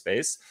DeFi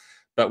space.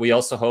 But we're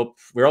also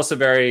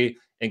very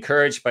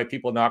encouraged by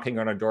people knocking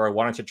on our door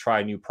wanting to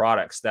try new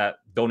products that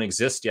don't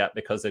exist yet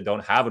because they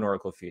don't have an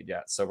Oracle feed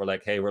yet. So we're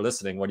like, hey, we're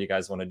listening. What do you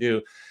guys want to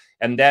do?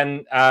 And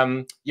then,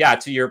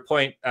 to your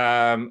point,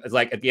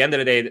 like at the end of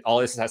the day, all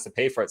this has to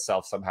pay for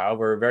itself somehow.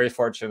 We're very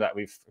fortunate that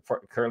we've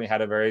currently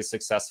had a very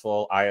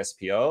successful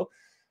ISPO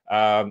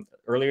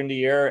earlier in the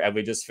year, and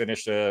we just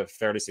finished a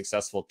fairly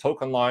successful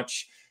token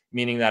launch,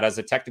 meaning that as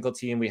a technical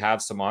team, we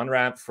have some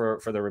on-ramp for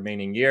the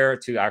remaining year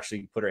to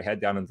actually put our head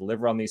down and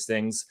deliver on these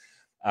things.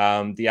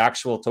 The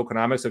actual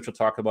tokenomics, which we'll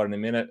talk about in a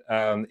minute,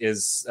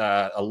 is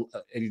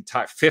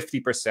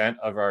 50%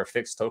 of our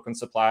fixed token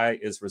supply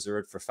is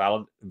reserved for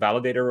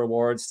validator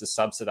rewards to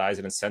subsidize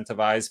and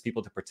incentivize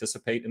people to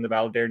participate in the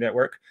validator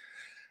network.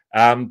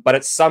 But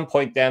at some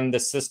point, then the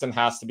system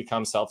has to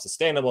become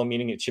self-sustainable,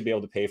 meaning it should be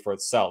able to pay for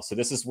itself. So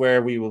this is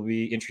where we will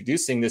be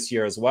introducing this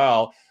year as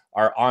well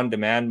our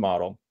on-demand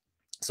model.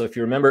 So if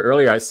you remember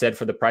earlier, I said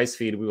for the price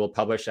feed, we will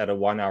publish at a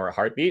 1 hour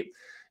heartbeat,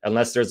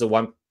 unless there's a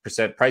 1%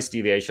 price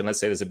deviation. Let's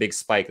say there's a big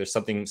spike, there's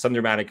some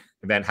dramatic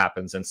event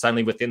happens, and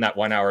suddenly within that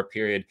 1 hour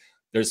period,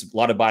 there's a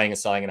lot of buying and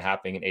selling and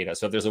happening in ADA.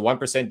 So if there's a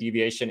 1%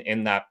 deviation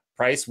in that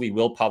price, we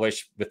will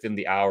publish within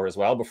the hour as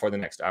well before the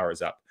next hour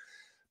is up.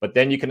 But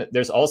then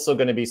there's also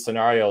going to be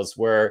scenarios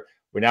where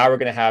we're going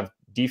to have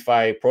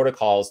DeFi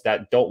protocols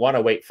that don't want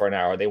to wait for an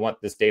hour. They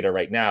want this data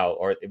right now,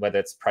 or whether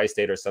it's price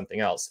data or something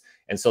else.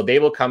 And so they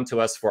will come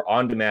to us for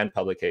on-demand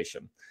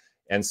publication.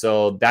 And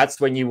so that's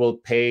when you will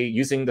pay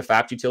using the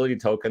FAP utility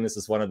token. This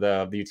is one of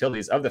the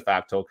utilities of the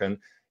FAP token,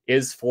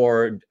 is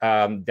for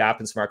dApp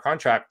and smart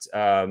contract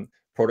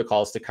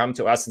protocols to come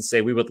to us and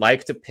say, we would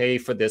like to pay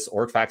for this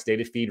Orcfax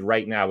data feed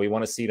right now. We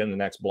want to see it in the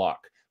next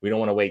block. We don't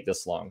want to wait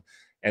this long.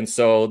 And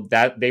so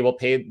that they will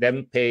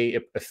pay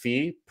a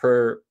fee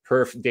per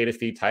data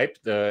feed type.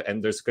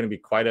 And there's going to be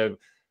quite a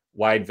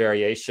wide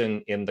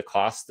variation in the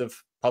cost of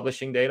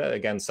publishing data.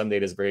 Again, some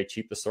data is very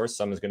cheap to source,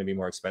 some is going to be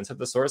more expensive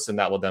to source, and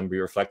that will then be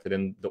reflected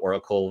in the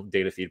Oracle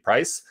data feed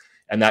price.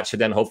 And that should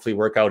then hopefully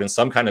work out in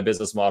some kind of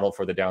business model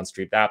for the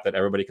downstream app that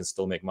everybody can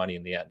still make money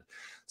in the end.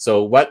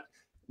 So what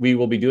we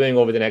will be doing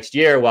over the next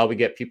year while we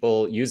get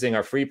people using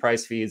our free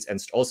price feeds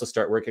and also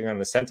start working on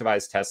an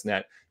incentivized test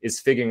net is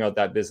figuring out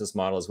that business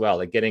model as well,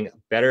 like getting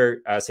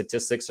better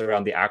statistics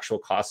around the actual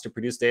cost to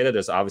produce data.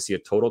 There's obviously a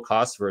total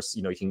cost versus,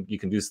 you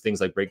can do things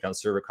like break down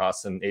server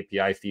costs and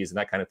API fees and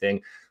that kind of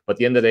thing. But at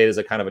the end of the day, there's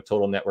a kind of a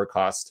total network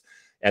cost.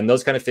 And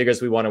those kind of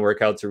figures we want to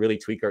work out to really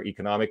tweak our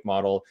economic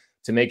model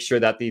to make sure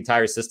that the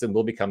entire system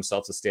will become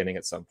self-sustaining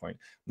at some point.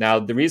 Now,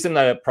 the reason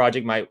that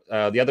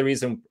the other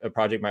reason a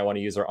project might want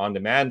to use our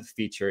on-demand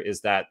feature is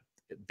that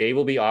they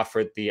will be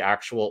offered the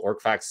actual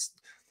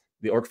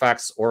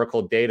Orcfax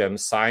Oracle datum,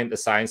 the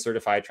signed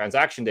certified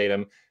transaction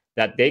datum,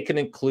 that they can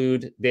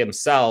include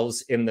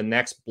themselves in the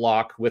next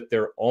block with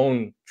their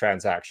own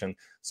transaction.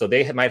 So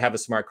they might have a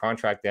smart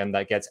contract then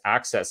that gets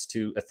access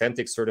to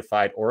authentic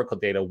certified Oracle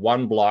data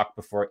one block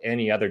before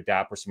any other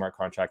dApp or smart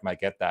contract might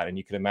get that. And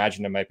you can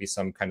imagine there might be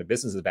some kind of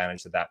business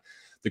advantage to that.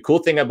 The cool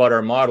thing about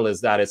our model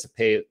is that it's a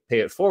pay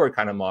it forward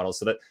kind of model,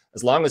 so that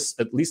as long as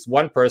at least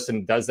one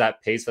person does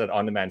that, pays for that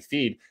on-demand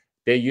feed,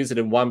 they use it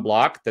in one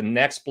block. The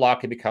next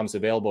block, it becomes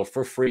available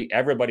for free,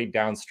 everybody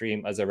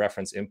downstream as a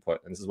reference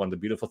input. And this is one of the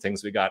beautiful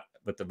things we got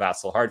with the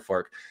Vassal hard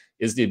fork,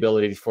 is the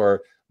ability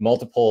for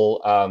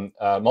multiple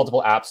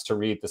apps to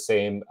read the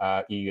same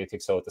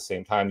EUATXO at the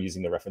same time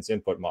using the reference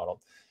input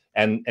model.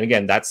 And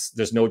again,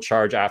 there's no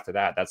charge after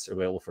that. That's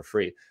available for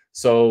free.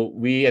 So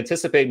we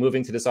anticipate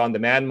moving to this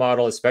on-demand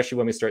model, especially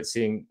when we start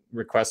seeing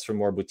requests for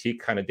more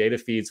boutique kind of data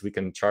feeds. We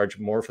can charge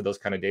more for those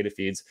kind of data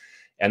feeds.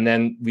 And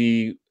then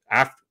we,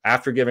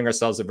 after giving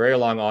ourselves a very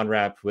long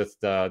on-ramp with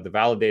the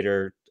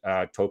validator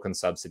token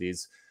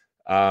subsidies,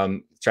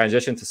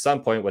 transition to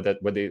some point with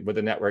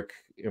the network.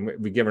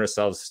 We've given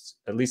ourselves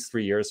at least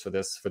 3 years for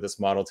this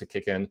model to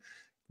kick in.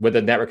 With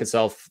the network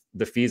itself,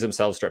 the fees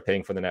themselves start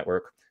paying for the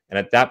network. And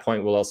at that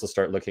point, we'll also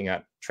start looking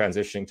at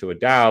transitioning to a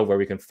DAO where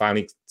we can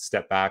finally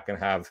step back and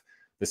have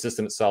the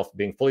system itself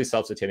being fully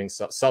self-sustaining,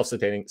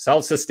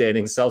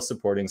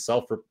 self-supporting,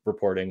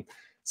 self-reporting,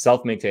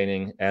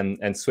 self-maintaining,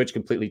 and switch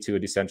completely to a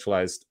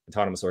decentralized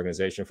autonomous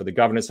organization for the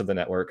governance of the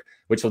network,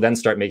 which will then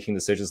start making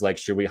decisions like,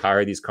 should we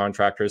hire these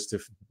contractors to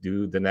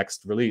do the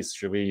next release?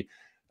 Should we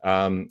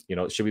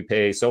should we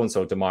pay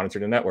so-and-so to monitor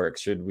the network?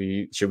 Should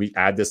we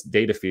add this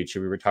data feed?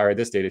 Should we retire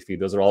this data feed?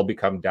 Those are all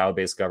become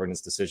DAO-based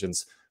governance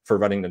decisions for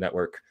running the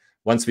network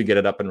once we get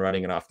it up and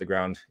running and off the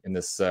ground in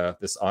this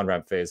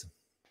on-ramp phase.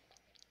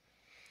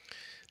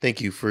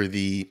 Thank you for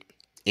the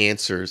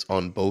answers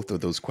on both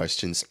of those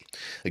questions.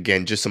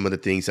 Again, just some of the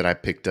things that I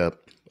picked up,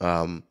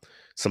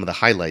 some of the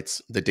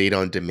highlights. The data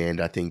on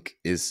demand, I think,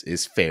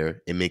 is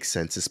fair. It makes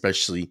sense,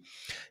 especially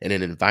in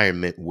an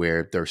environment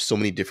where there are so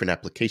many different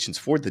applications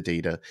for the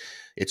data.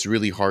 It's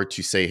really hard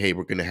to say, hey,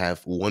 we're going to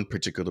have one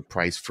particular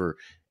price for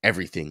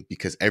everything,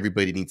 because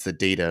everybody needs the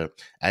data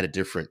at a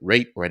different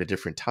rate or at a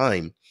different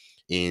time,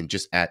 and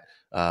just at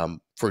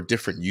for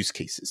different use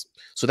cases.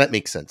 So that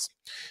makes sense.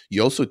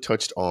 You also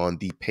touched on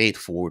the pay it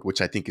forward,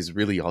 which I think is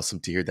really awesome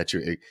to hear, that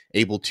you're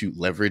able to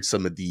leverage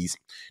some of these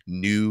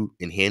new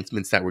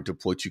enhancements that were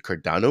deployed to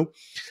Cardano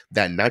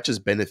that not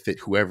just benefit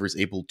whoever is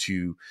able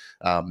to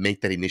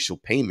make that initial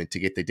payment to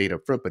get the data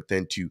up front, but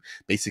then to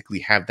basically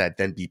have that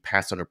then be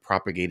passed on or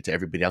propagated to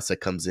everybody else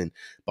that comes in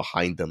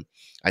behind them.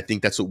 I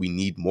think that's what we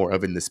need more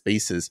of in the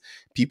spaces.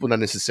 People not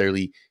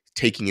necessarily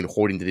taking and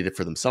hoarding the data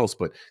for themselves,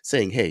 but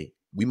saying, hey,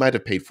 we might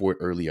have paid for it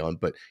early on,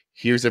 but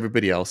here's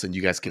everybody else, and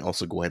you guys can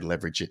also go ahead and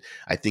leverage it.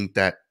 I think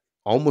that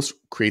almost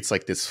creates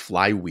like this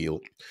flywheel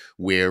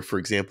where, for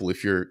example,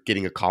 if you're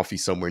getting a coffee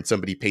somewhere and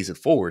somebody pays it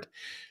forward,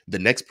 the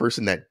next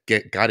person that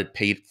got it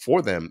paid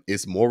for them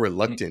is more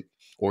reluctant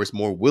or is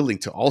more willing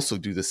to also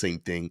do the same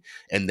thing.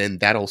 And then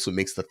that also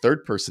makes the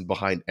third person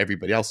behind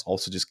everybody else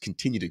also just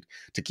continue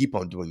to keep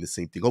on doing the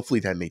same thing. Hopefully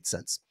that made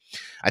sense.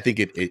 I think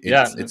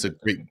it's a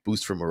great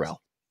boost for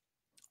morale.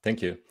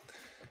 Thank you.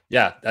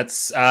 Yeah,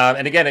 that's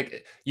and again,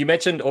 you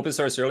mentioned open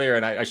source earlier,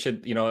 and I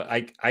should,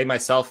 I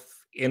myself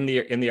in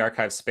the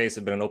archive space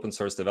have been an open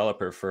source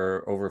developer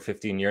for over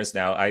 15 years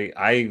now.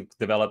 I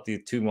developed the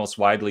two most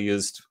widely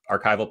used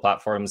archival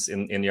platforms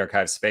in the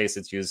archive space.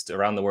 It's used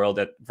around the world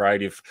at a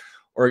variety of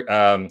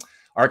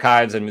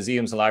archives and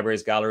museums and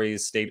libraries,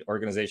 galleries, state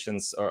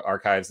organizations,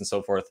 archives, and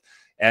so forth.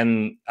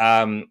 And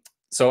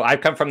so I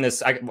come from this.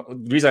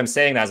 The reason I'm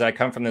saying that is I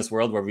come from this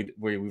world where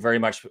we very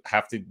much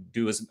have to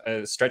do is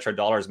stretch our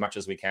dollar as much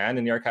as we can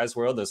in the archives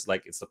world. It's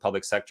the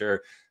public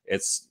sector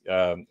It's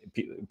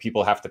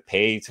people have to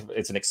pay.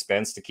 It's an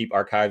expense to keep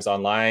archives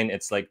online.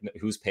 It's like,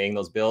 who's paying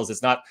those bills?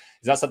 It's not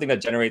something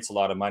that generates a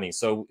lot of money.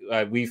 So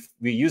we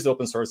used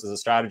open source as a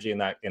strategy in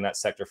that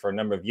sector for a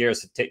number of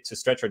years to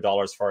stretch our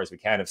dollar as far as we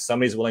can. If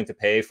somebody's willing to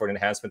pay for an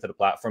enhancement to the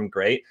platform,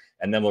 great,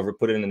 and then we'll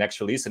put it in the next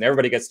release, and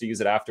everybody gets to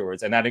use it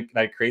afterwards. And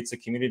that creates a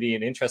community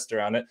and interest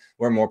around it,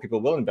 where more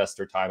people will invest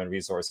their time and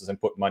resources and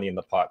put money in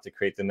the pot to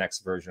create the next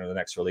version or the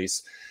next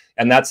release.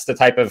 And that's the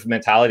type of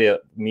mentality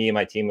that me and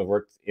my team have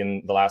worked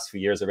in the last few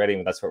years already.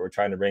 And that's what we're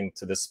trying to bring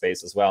to this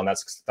space as well. And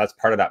that's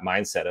part of that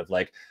mindset of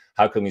like,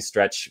 how can we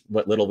stretch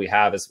what little we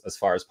have as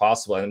far as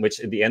possible, and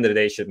which at the end of the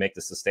day should make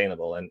this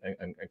sustainable and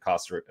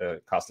cost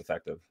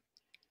effective.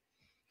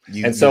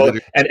 So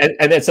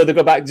to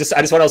go back, I just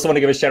also want to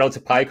give a shout out to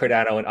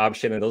Cardano and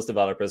Option and those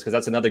developers, because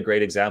that's another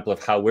great example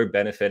of how we're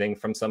benefiting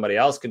from somebody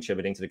else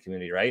contributing to the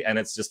community, right? And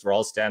it's just, we're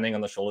all standing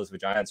on the shoulders of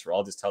giants. We're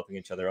all just helping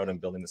each other out and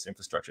building this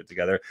infrastructure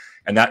together.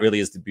 And that really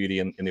is the beauty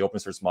in the open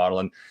source model.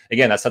 And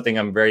again, that's something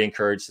I'm very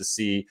encouraged to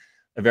see,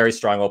 a very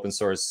strong open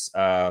source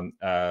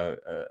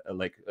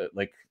like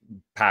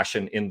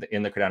passion in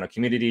the Cardano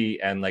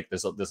community, and like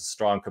there's a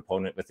strong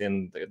component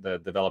within the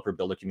developer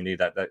builder community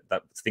that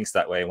thinks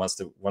that way and wants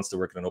to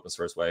work in an open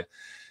source way.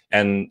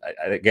 And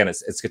again,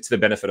 it's to the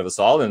benefit of us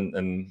all,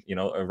 and you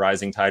know, a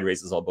rising tide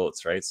raises all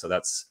boats, right? So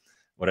that's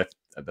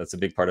a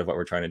big part of what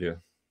we're trying to do.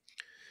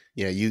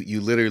 Yeah,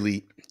 you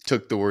literally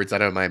took the words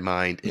out of my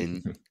mind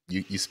and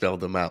you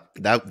spelled them out.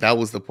 That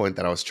was the point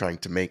that I was trying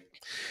to make.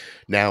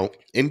 Now,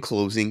 in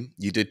closing,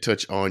 you did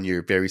touch on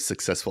your very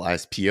successful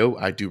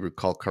ISPO. I do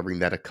recall covering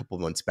that a couple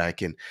months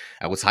back, and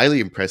I was highly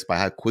impressed by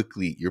how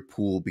quickly your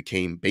pool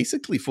became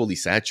basically fully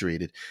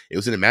saturated. It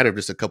was in a matter of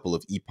just a couple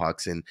of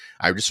epochs, and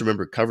I just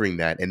remember covering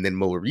that. And then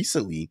more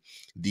recently,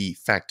 the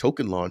FACT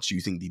token launch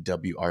using the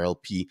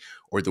WRLP,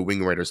 or the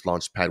Wing Riders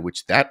Launchpad,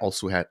 which that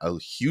also had a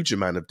huge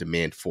amount of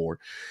demand for.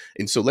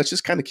 And so let's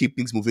just kind of keep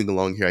things moving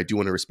along here. I do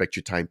want to respect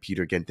your time,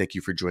 Peter. Again, thank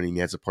you for joining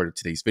me as a part of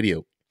today's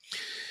video.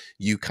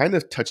 You kind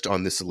of touched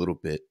on this a little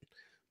bit,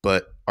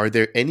 but are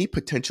there any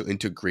potential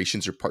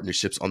integrations or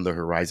partnerships on the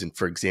horizon?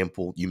 For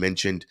example, you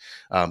mentioned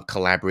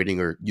collaborating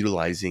or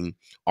utilizing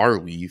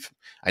Arweave.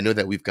 I know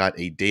that we've got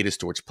a data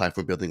storage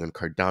platform building on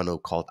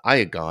Cardano called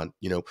Iagon.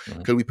 You know,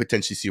 could we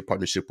potentially see a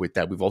partnership with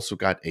that? We've also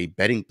got a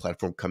betting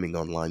platform coming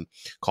online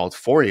called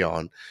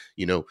Foreon.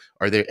 You know,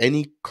 are there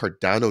any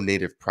Cardano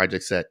native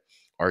projects that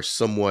are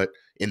somewhat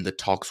in the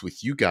talks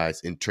with you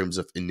guys in terms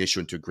of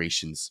initial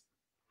integrations?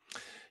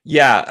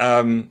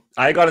 Yeah,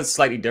 Iagon is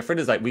slightly different.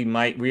 Is like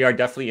we are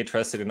definitely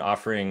interested in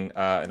offering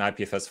an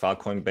IPFS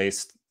Filecoin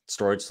based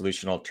storage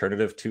solution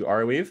alternative to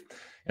Arweave,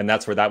 and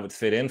that's where that would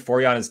fit in.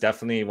 Foreon is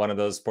definitely one of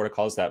those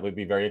protocols that would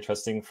be very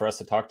interesting for us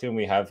to talk to, and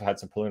we have had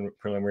some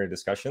preliminary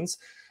discussions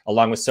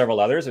along with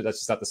several others. That's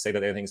just not to say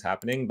that anything's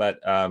happening,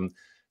 but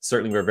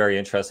certainly we're very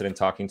interested in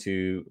talking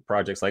to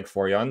projects like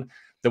Foreon.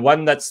 The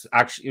one that's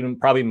actually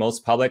probably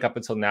most public up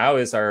until now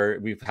is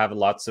we've had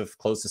lots of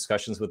close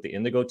discussions with the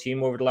Indigo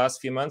team over the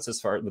last few months,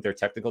 as far with their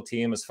technical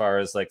team, as far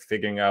as like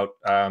figuring out,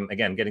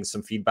 again, getting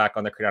some feedback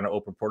on the Cardano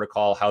Open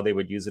protocol, how they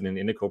would use it in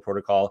Indigo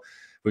protocol.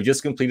 We've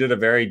just completed a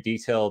very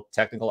detailed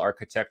technical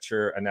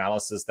architecture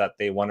analysis that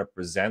they want to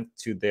present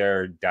to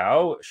their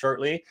DAO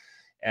shortly,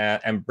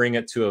 and bring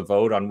it to a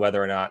vote on whether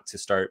or not to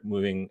start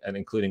moving and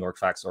including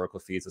Orcfax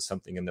Oracle feeds as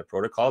something in their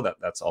protocol.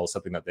 That's all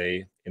something that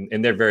they,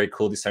 in their very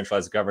cool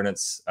decentralized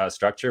governance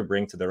structure,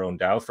 bring to their own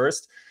DAO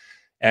first.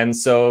 And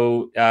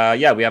so,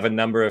 yeah, we have a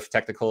number of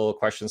technical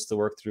questions to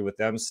work through with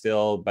them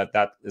still, but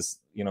that is,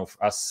 you know,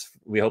 for us,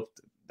 we hope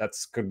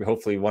that's could be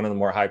hopefully one of the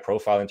more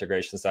high-profile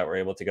integrations that we're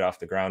able to get off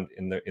the ground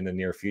in the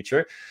near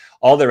future.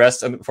 All the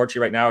rest,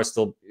 unfortunately, right now are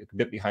still a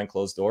bit behind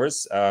closed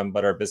doors.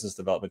 But our business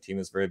development team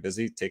is very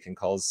busy taking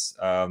calls,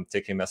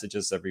 taking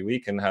messages every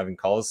week, and having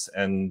calls,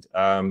 and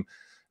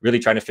really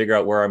trying to figure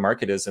out where our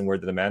market is and where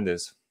the demand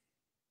is.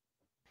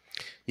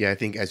 Yeah, I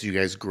think as you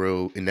guys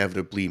grow,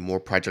 inevitably more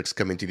projects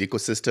come into the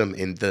ecosystem,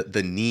 and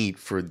the need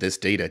for this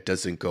data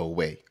doesn't go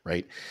away,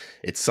 right?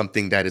 It's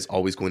something that is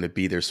always going to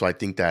be there. So I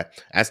think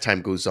that as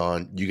time goes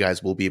on, you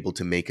guys will be able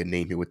to make a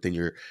name here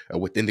within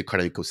within the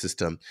Cardano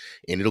ecosystem,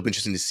 and it'll be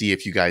interesting to see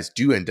if you guys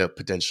do end up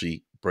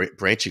potentially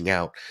branching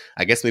out.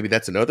 I guess maybe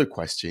that's another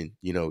question.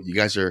 You know, you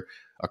guys are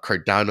a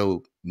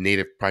Cardano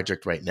native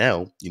project right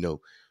now. You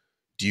know,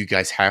 do you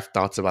guys have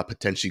thoughts about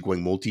potentially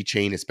going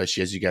multi-chain,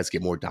 especially as you guys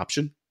get more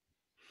adoption?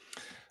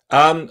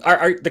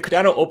 The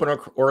Cardano Open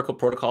Oracle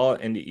protocol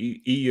and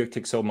the EU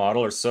UTXO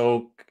model are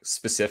so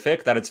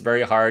specific that it's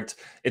very hard.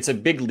 It's a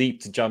big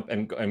leap to jump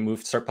and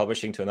start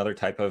publishing to another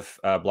type of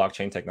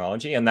blockchain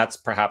technology, and that's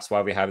perhaps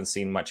why we haven't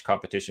seen much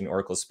competition in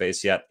Oracle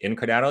space yet in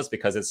Cardano's,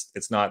 because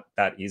it's not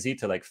that easy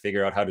to like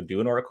figure out how to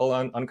do an Oracle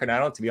on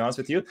Cardano. To be honest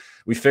with you,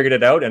 we figured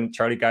it out, and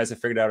Charlie guys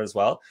have figured it out as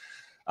well.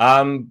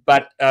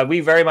 But we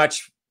very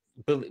much.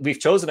 We've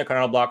chosen a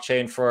Cardano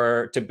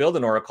blockchain to build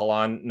an Oracle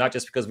on, not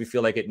just because we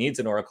feel like it needs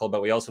an Oracle, but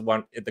we also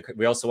want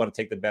to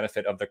take the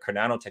benefit of the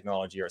Cardano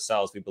technology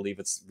ourselves. We believe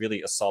it's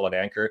really a solid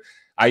anchor.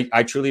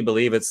 I truly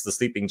believe it's the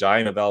sleeping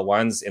giant of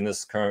L1s in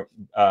this current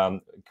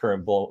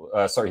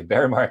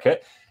bear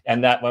market,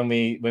 And that when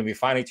we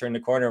finally turn the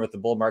corner with the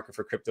bull market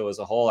for crypto as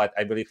a whole, I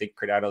really think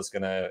Cardano is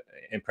going to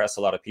impress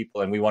a lot of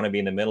people, and we want to be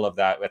in the middle of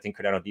that. I think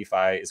Cardano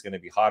DeFi is going to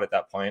be hot at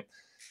that point,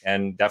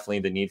 and definitely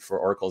the need for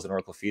oracles and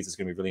oracle feeds is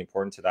going to be really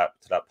important to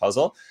that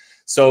puzzle.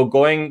 So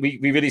we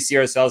really see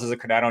ourselves as a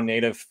Cardano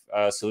native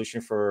solution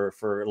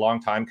for a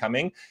long time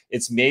coming.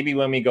 It's maybe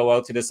when we go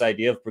out to this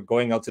idea of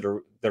going out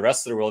to the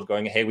rest of the world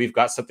going, hey, we've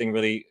got something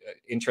really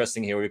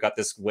interesting here. We've got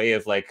this way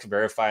of like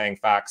verifying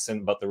facts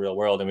about the real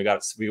world. And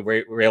we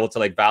were able to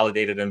like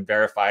validate it and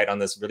verify it on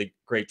this really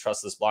great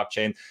trustless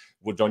blockchain.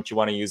 Well, don't you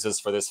want to use this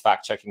for this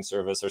fact checking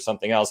service or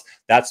something else?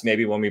 That's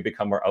maybe when we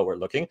become more outward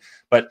looking.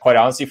 But quite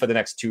honestly, for the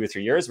next 2 or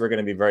 3 years, we're going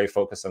to be very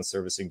focused on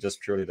servicing just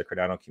purely the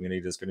Cardano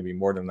community. There's going to be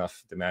more than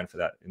enough demand for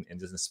that in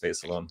this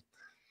space alone.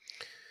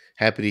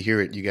 Happy to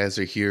hear it. You guys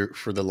are here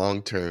for the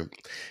long term.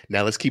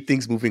 Now let's keep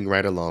things moving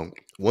right along.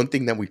 One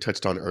thing that we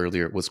touched on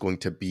earlier was going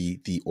to be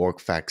the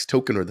Orcfax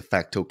token, or the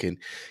fact token,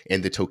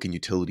 and the token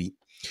utility.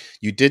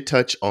 You did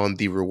touch on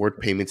the reward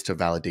payments to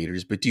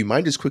validators, but do you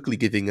mind just quickly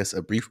giving us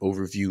a brief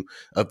overview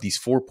of these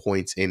 4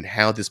 points and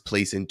how this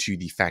plays into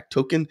the fact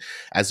token,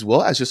 as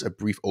well as just a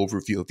brief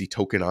overview of the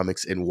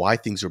tokenomics and why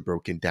things are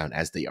broken down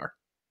as they are?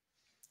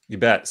 You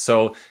bet.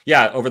 So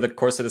yeah, over the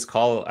course of this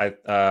call,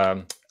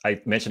 I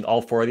mentioned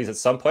all 4 of these at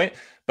some point,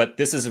 but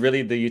this is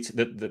really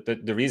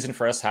the reason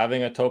for us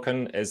having a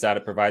token is that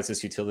it provides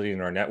this utility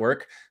in our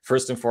network.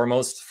 First and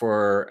foremost,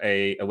 for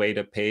a way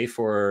to pay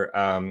for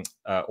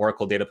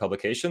Oracle data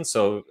publication.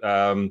 So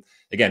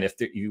again, if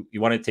you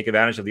want to take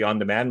advantage of the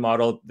on-demand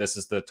model, this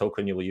is the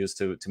token you will use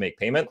to make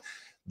payment.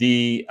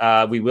 We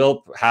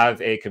will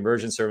have a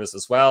conversion service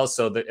as well,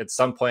 so that at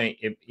some point,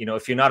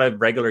 if you're not a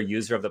regular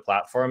user of the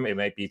platform, it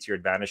might be to your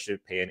advantage to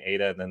pay in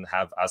ADA and then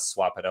have us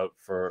swap it out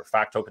for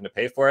fact token to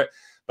pay for it.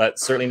 But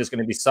certainly, there's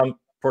going to be some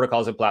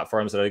protocols and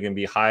platforms that are going to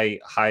be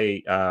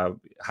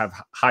have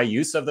high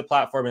use of the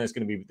platform, and it's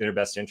going to be in their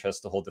best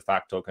interest to hold the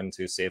fact token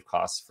to save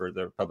costs for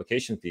their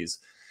publication fees.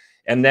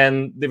 And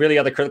then the really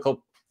other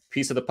critical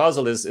piece of the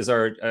puzzle is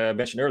our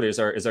mentioned earlier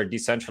is our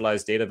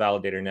decentralized data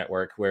validator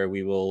network, where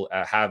we will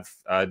have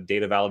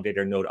data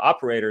validator node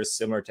operators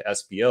similar to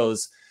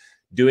SPOs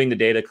doing the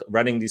data,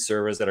 running these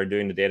servers that are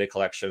doing the data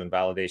collection and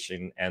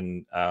validation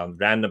and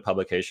random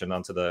publication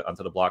onto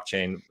the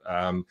blockchain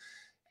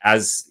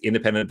as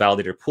independent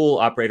validator pool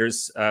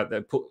operators,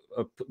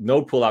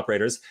 node pool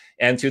operators.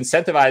 And to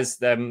incentivize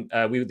them,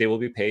 they will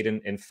be paid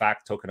in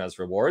fact token as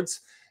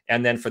rewards.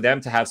 And then for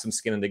them to have some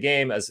skin in the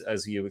game,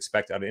 as you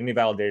expect out of any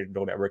validated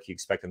node network, you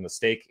expect them to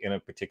stake in a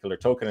particular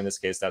token. In this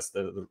case, that's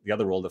the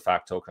other role, the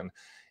fact token.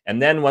 And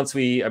then once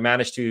we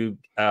manage to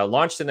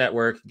launch the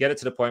network, get it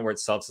to the point where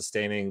it's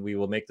self-sustaining, we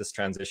will make this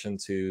transition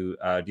to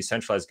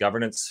decentralized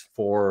governance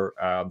for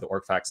the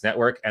Orcfax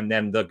network. And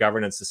then the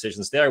governance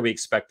decisions there, we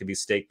expect to be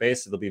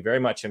stake-based. It'll be very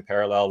much in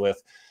parallel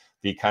with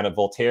the kind of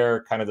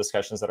Voltaire kind of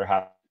discussions that are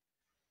happening.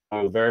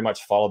 We'll very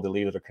much follow the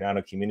lead of the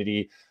Cardano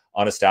community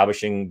on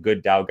establishing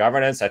good DAO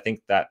governance. I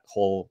think that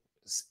all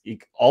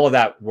of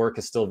that work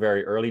is still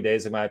very early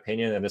days, in my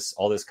opinion, and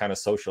all this kind of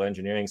social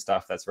engineering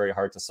stuff that's very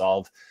hard to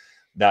solve,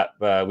 that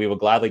we will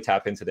gladly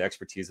tap into the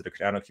expertise of the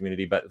Cardano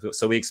community. But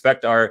so we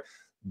expect our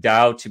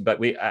DAO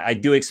to, I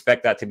do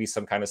expect that to be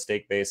some kind of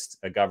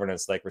stake-based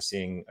governance like we're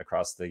seeing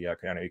across the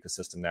Cardano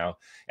ecosystem now.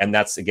 And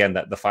that's, again,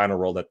 that the final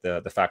role that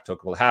the fact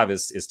token will have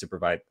is to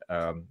provide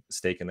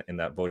stake in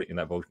that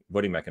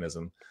voting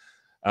mechanism.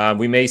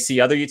 We may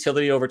see other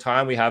utility over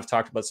time. We have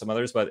talked about some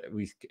others, but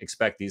we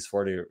expect these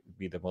 4 to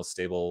be the most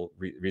stable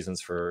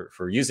reasons for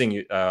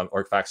using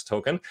Orcfax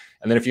token.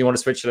 And then if you want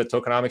to switch to the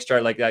tokenomics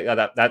chart like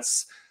that,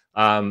 that's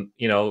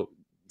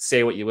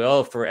say what you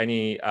will for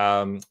any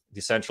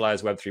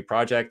decentralized Web3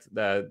 project.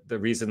 The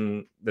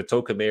reason the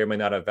token may or may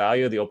not have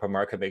value, the open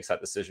market makes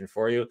that decision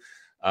for you.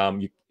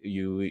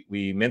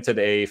 We minted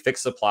a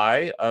fixed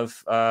supply of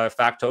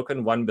fact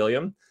token, 1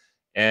 billion.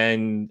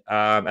 And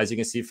as you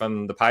can see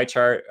from the pie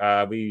chart,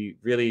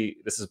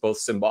 this is both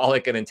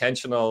symbolic and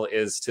intentional,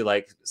 is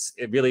to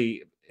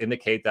really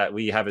indicate that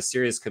we have a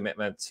serious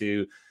commitment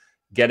to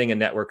getting a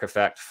network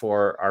effect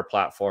for our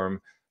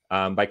platform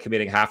by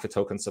committing half the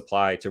token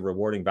supply to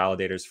rewarding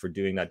validators for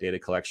doing that data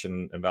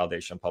collection and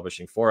validation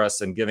publishing for us,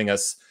 and giving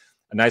us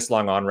a nice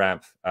long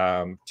on-ramp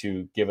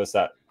to give us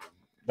that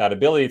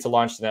ability to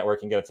launch the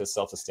network and get it to a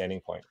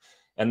self-sustaining point.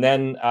 And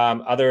then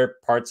other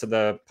parts of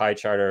the pie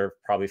chart are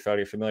probably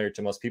fairly familiar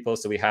to most people.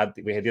 So we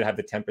did have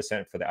the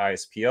 10% for the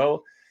ISPO.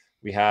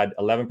 We had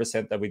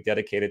 11% that we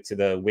dedicated to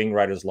the Wing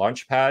Riders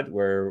Launchpad,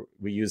 where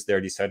we used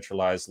their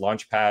decentralized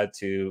launchpad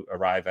to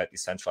arrive at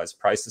decentralized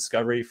price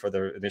discovery for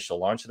the initial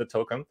launch of the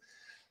token.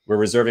 We're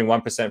reserving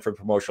 1% for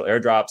promotional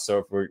airdrops.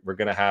 So we're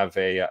going to have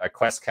a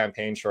quest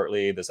campaign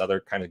shortly. There's other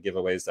kind of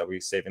giveaways that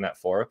we're saving that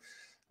for.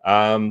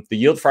 The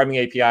yield farming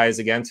API is,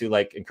 again, to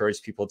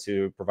encourage people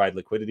to provide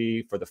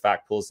liquidity for the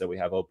fact pools that we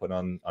have open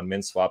on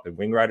MinSwap and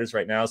Wing Riders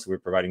right now. So we're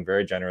providing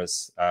very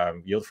generous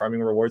yield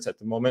farming rewards at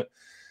the moment.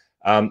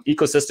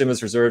 Ecosystem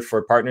is reserved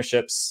for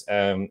partnerships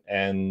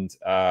and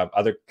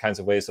other kinds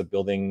of ways of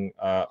building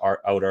out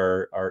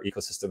our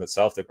ecosystem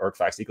itself, the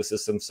Orcfax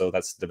ecosystem. So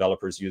that's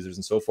developers, users,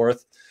 and so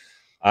forth.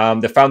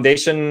 The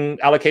foundation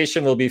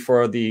allocation will be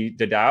for the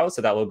DAO.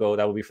 So that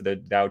will be for the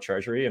DAO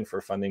treasury and for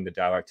funding the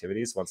DAO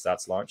activities once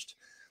that's launched.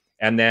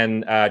 And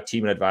then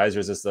team and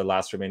advisors is the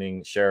last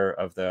remaining share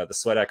of the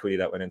sweat equity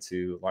that went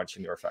into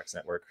launching the Orcfax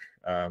network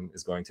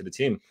is going to the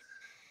team.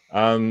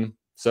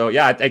 So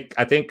yeah,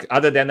 I think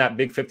other than that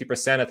big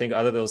 50%, I think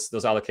other those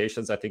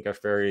allocations I think are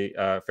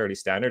fairly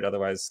standard.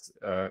 Otherwise,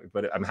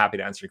 but I'm happy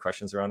to answer your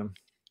questions around them.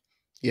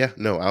 Yeah,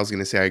 no, I was going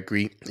to say I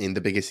agree. And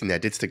the biggest thing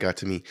that did stick out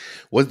to me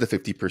was the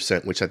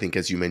 50%, which I think,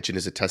 as you mentioned,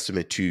 is a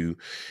testament to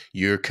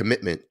your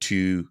commitment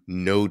to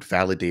node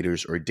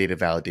validators or data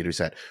validators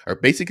that are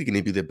basically going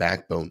to be the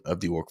backbone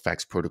of the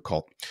Orcfax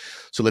protocol.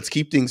 So let's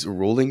keep things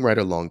rolling right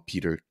along,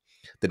 Peter.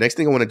 The next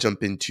thing I want to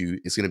jump into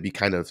is going to be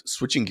kind of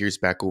switching gears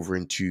back over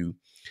into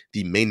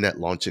the mainnet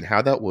launch and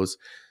how that was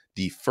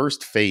the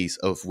first phase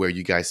of where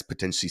you guys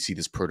potentially see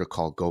this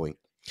protocol going.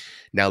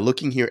 Now,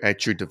 looking here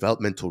at your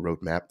developmental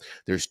roadmap,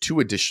 there's 2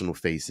 additional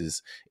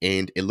phases,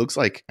 and it looks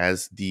like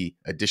as the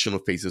additional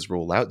phases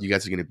roll out, you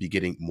guys are going to be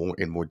getting more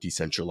and more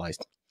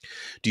decentralized.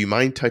 Do you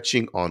mind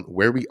touching on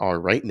where we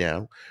are right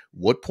now,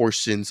 what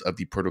portions of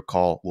the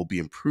protocol will be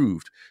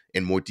improved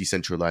and more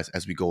decentralized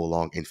as we go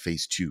along in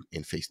phase 2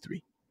 and phase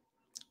 3?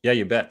 Yeah,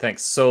 you bet.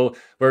 Thanks. So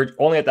we're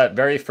only at that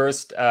very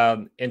first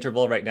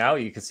interval right now.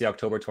 You can see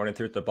October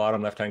 23rd at the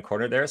bottom left-hand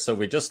corner there. So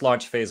we just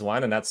launched phase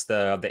 1, and that's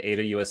the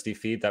ADA USD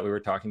feed that we were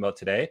talking about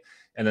today.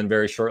 And then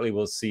very shortly,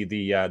 we'll see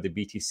the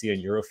BTC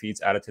and Euro feeds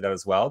added to that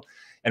as well.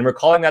 And we're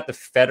calling that the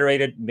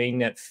federated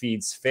mainnet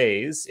feeds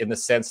phase, in the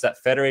sense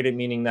that federated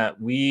meaning that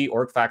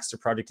Orcfax, the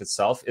project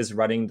itself, is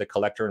running the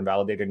collector and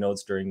validator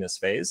nodes during this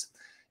phase.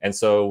 And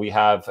so we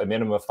have a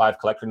minimum of 5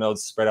 collector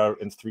nodes spread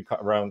out in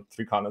around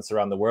 3 continents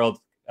around the world,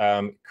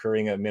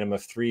 accruing a minimum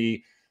of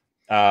 3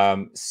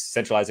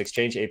 centralized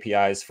exchange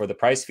APIs for the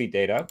price feed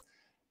data.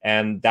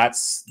 And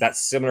that's that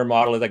similar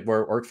model, like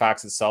where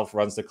Orcfax itself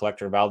runs the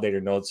collector and validator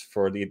nodes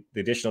for the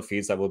additional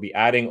feeds that we'll be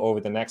adding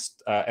over the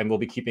next, and we'll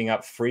be keeping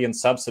up free and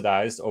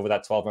subsidized over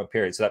that 12-month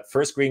period. So that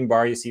first green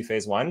bar you see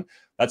phase 1,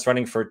 that's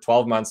running for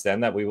 12 months then,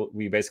 that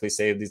we basically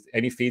say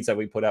any feeds that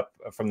we put up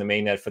from the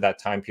mainnet for that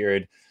time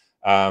period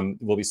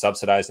will be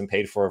subsidized and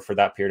paid for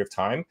that period of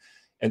time,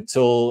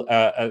 until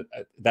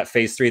that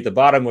phase 3 at the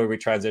bottom, where we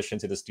transition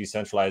to this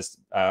decentralized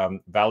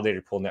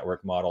validator pool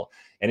network model.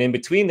 And in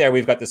between there,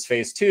 we've got this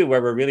phase 2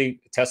 where we're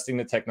really testing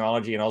the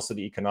technology and also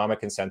the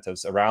economic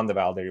incentives around the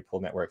validator pool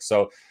network.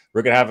 So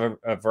we're going to have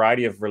a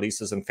variety of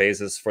releases and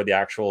phases for the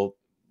actual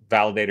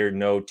validator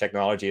node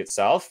technology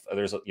itself.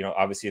 There's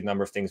obviously a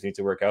number of things we need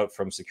to work out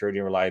from security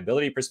and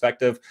reliability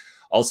perspective.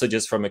 Also,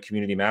 just from a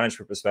community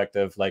management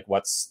perspective, like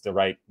what's the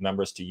right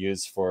numbers to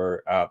use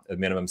for a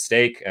minimum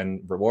stake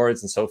and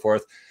rewards and so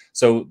forth.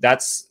 So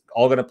that's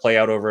all going to play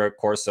out over a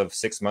course of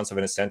 6 months of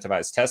an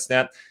incentivized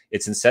testnet.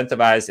 It's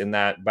incentivized in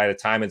that by the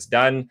time it's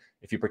done,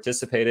 if you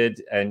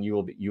participated, and you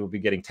will be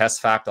getting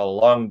test fact all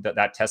along,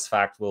 that test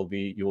fact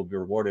you will be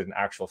rewarded in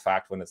actual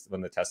fact when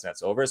the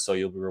testnet's over. So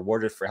you'll be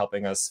rewarded for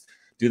helping us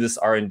do this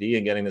R&D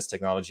and getting this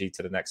technology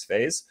to the next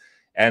phase.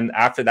 And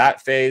after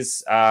that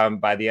phase,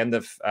 by the end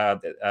of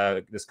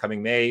this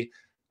coming May,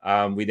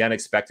 we then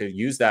expect to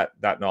use that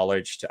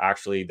knowledge to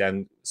actually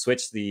then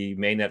switch the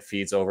mainnet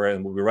feeds over,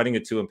 and we'll be running the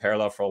 2 in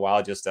parallel for a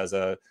while, just as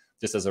a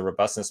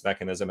robustness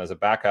mechanism, as a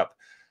backup.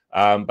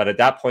 But at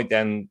that point,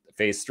 then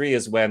phase 3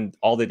 is when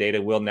all the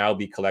data will now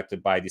be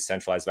collected by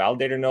decentralized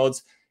validator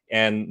nodes,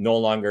 and no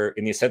longer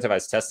in the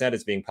incentivized testnet.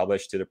 It's being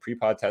published to the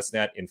pre-pod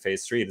testnet. In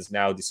phase 3, it is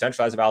now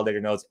decentralized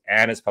validator nodes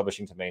and it's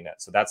publishing to mainnet.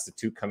 So that's the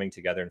 2 coming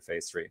together in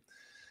phase 3.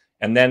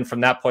 And then from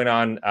that point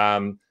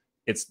on,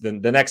 it's the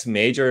next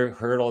major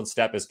hurdle and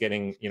step is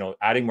getting,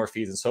 adding more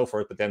feeds and so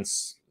forth, but then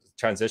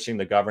transitioning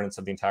the governance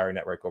of the entire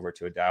network over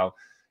to a DAO.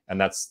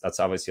 And that's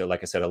obviously,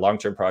 like I said, a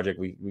long-term project.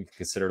 We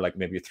consider like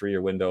maybe a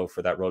 3-year window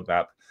for that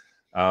roadmap.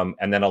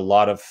 And then a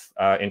lot of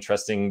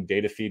interesting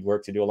data feed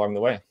work to do along the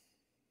way.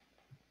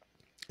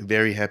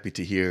 Very happy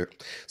to hear.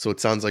 So it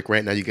sounds like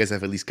right now you guys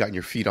have at least gotten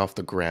your feet off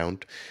the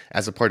ground.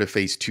 As a part of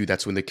phase 2,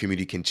 that's when the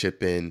community can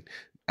chip in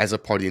as a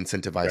part of the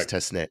incentivized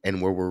testnet.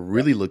 And where we're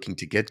really looking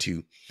to get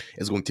to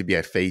is going to be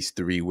at phase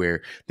 3,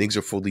 where things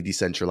are fully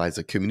decentralized.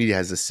 The community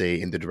has a say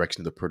in the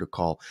direction of the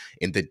protocol,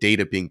 and the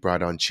data being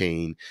brought on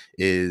chain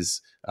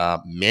is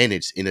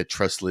managed in a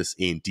trustless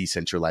and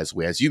decentralized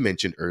way. As you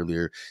mentioned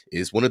earlier,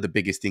 is one of the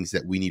biggest things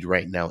that we need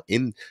right now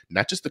in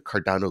not just the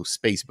Cardano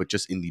space, but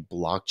just in the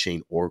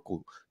blockchain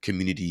Oracle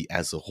community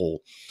as a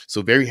whole.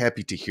 So very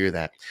happy to hear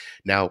that.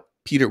 Now,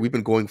 Peter, we've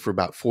been going for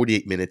about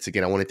 48 minutes.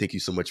 Again, I want to thank you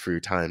so much for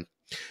your time.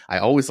 I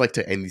always like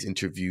to end these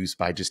interviews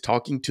by just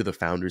talking to the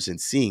founders and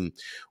seeing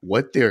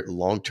what their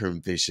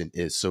long-term vision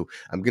is. So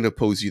I'm going to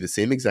pose you the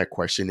same exact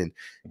question. And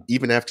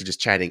even after just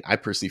chatting, I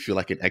personally feel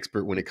like an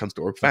expert when it comes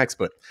to Orcfax,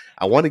 but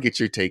I want to get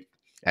your take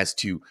as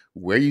to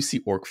where you see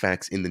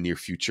Orcfax in the near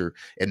future.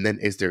 And then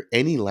is there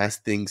any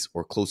last things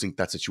or closing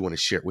thoughts that you want to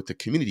share with the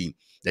community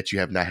that you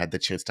have not had the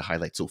chance to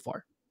highlight so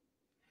far?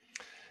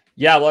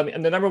 Yeah, well, I mean,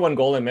 and the number one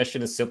goal and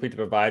mission is simply to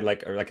provide,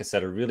 like I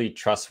said, a really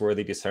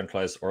trustworthy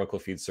decentralized Oracle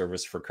feed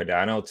service for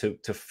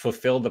Cardano to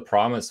fulfill the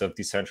promise of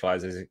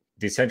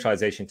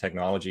decentralization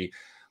technology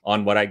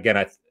on what I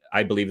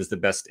believe is the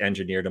best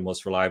engineered and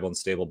most reliable and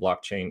stable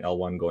blockchain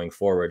L1 going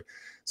forward.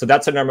 So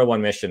that's our number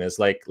one mission, is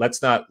like,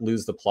 let's not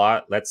lose the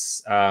plot.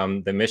 Let's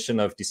the mission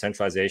of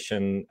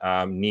decentralization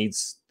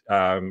needs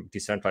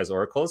decentralized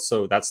oracles.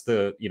 So that's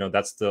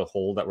the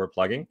hole that we're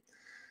plugging.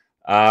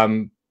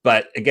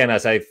 But again,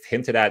 as I've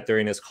hinted at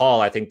during this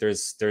call, I think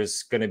there's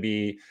going to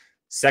be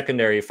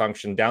secondary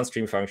function,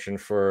 downstream function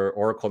for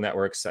Oracle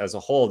networks as a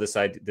whole.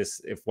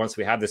 If once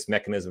we have this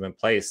mechanism in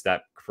place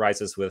that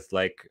provides us with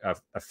like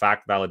a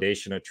fact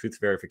validation, a truth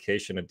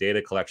verification, a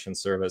data collection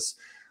service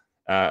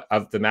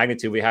of the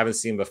magnitude we haven't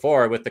seen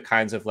before, with the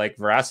kinds of like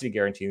veracity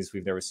guarantees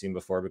we've never seen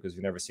before, because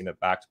we've never seen it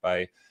backed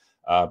by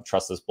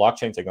trustless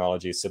blockchain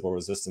technology, Sybil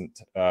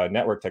resistant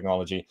network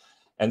technology.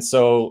 And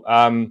so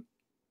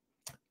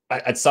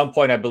at some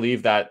point, I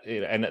believe that,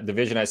 and the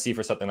vision I see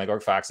for something like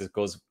Orcfax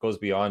goes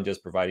beyond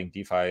just providing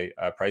DeFi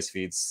price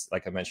feeds,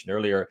 like I mentioned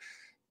earlier,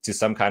 to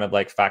some kind of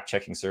like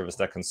fact-checking service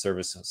that can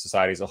service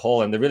society as a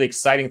whole. And the really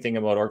exciting thing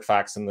about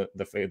Orcfax and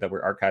the that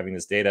we're archiving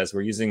this data is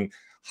we're using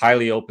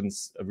highly open,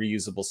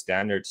 reusable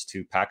standards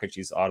to package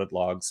these audit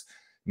logs,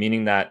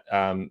 meaning that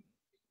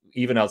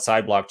even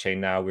outside blockchain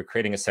now, we're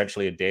creating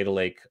essentially a data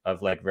lake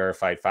of like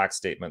verified fact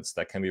statements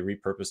that can be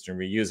repurposed and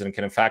reused, and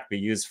can in fact be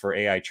used for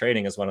AI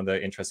trading, is one of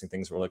the interesting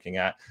things we're looking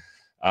at.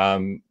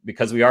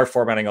 Because we are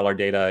formatting all our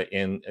data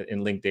in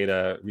linked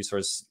data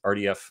resource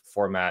RDF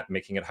format,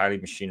 making it highly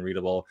machine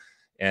readable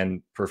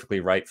and perfectly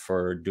right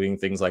for doing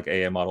things like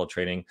AI model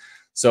training.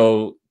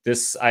 So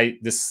this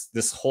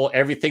whole,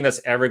 everything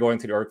that's ever going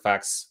through the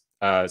Orcfax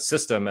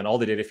system and all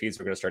the data feeds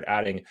we're going to start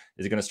adding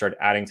is going to start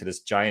adding to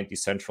this giant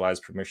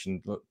decentralized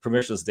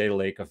permissionless data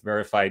lake of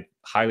verified,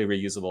 highly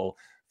reusable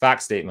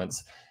fact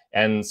statements.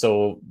 And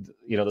so,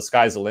 the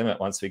sky's the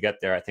limit once we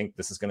get there. I think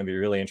this is going to be a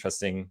really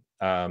interesting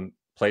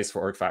place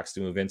for Orcfax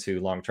to move into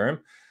long term.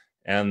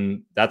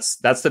 And that's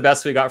the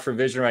best we got for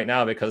vision right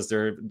now, because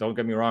don't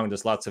get me wrong,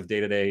 there's lots of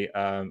day-to-day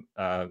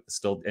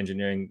still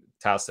engineering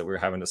tasks that we're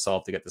having to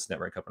solve to get this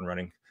network up and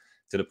running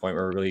to the point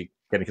where we're really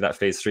getting to that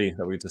phase 3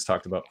 that we just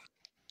talked about.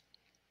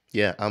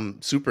 Yeah, I'm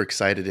super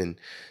excited,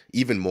 and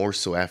even more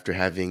so after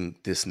having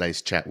this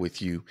nice chat with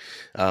you.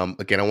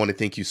 Again, I want to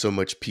thank you so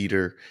much,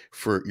 Peter,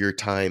 for your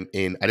time.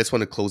 And I just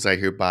want to close out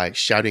here by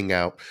shouting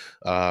out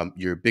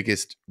your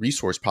biggest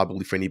resource,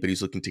 probably for anybody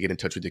who's looking to get in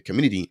touch with the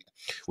community,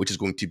 which is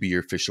going to be your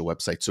official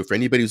website. So for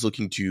anybody who's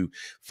looking to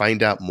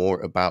find out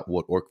more about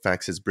what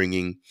Orcfax is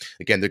bringing,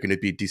 again, they're going to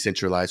be a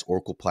decentralized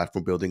Oracle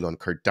platform building on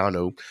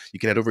Cardano. You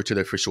can head over to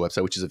their official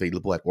website, which is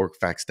available at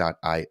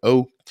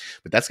orcfax.io.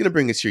 But that's going to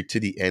bring us here to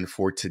the end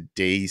for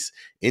today's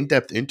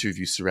in-depth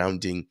interview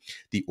surrounding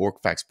the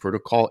Orcfax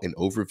protocol, an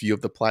overview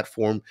of the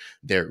platform,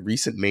 their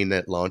recent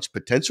mainnet launch,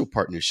 potential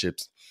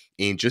partnerships,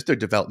 and just their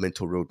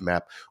developmental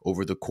roadmap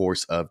over the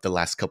course of the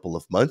last couple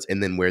of months,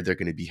 and then where they're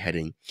going to be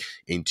heading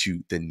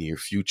into the near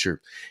future.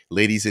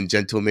 Ladies and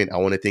gentlemen, I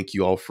want to thank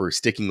you all for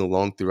sticking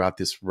along throughout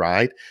this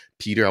ride.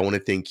 Peter, I want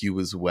to thank you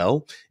as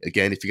well.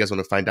 Again, if you guys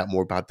want to find out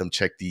more about them,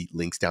 check the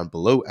links down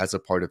below as a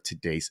part of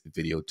today's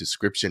video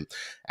description.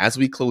 As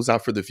we close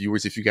out, for the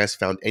viewers, if you guys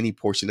found any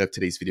portion of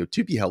today's video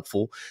to be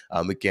helpful,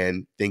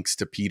 again, thanks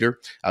to Peter.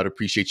 I would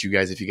appreciate you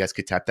guys if you guys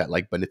could tap that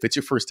like button. If it's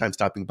your first time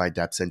stopping by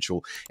Dapp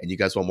Central and you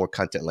guys want more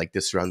content like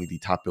this surrounding the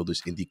top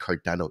builders in the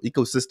Cardano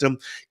ecosystem,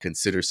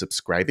 consider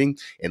subscribing.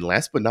 And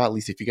last but not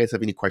least, if you guys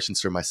have any questions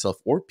for myself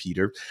or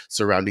Peter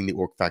surrounding the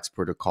Orcfax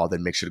protocol,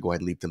 then make sure to go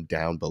ahead and leave them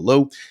down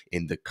below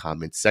in the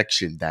comment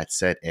section. That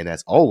said, and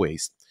as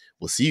always,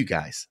 we'll see you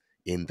guys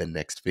in the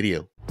next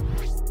video.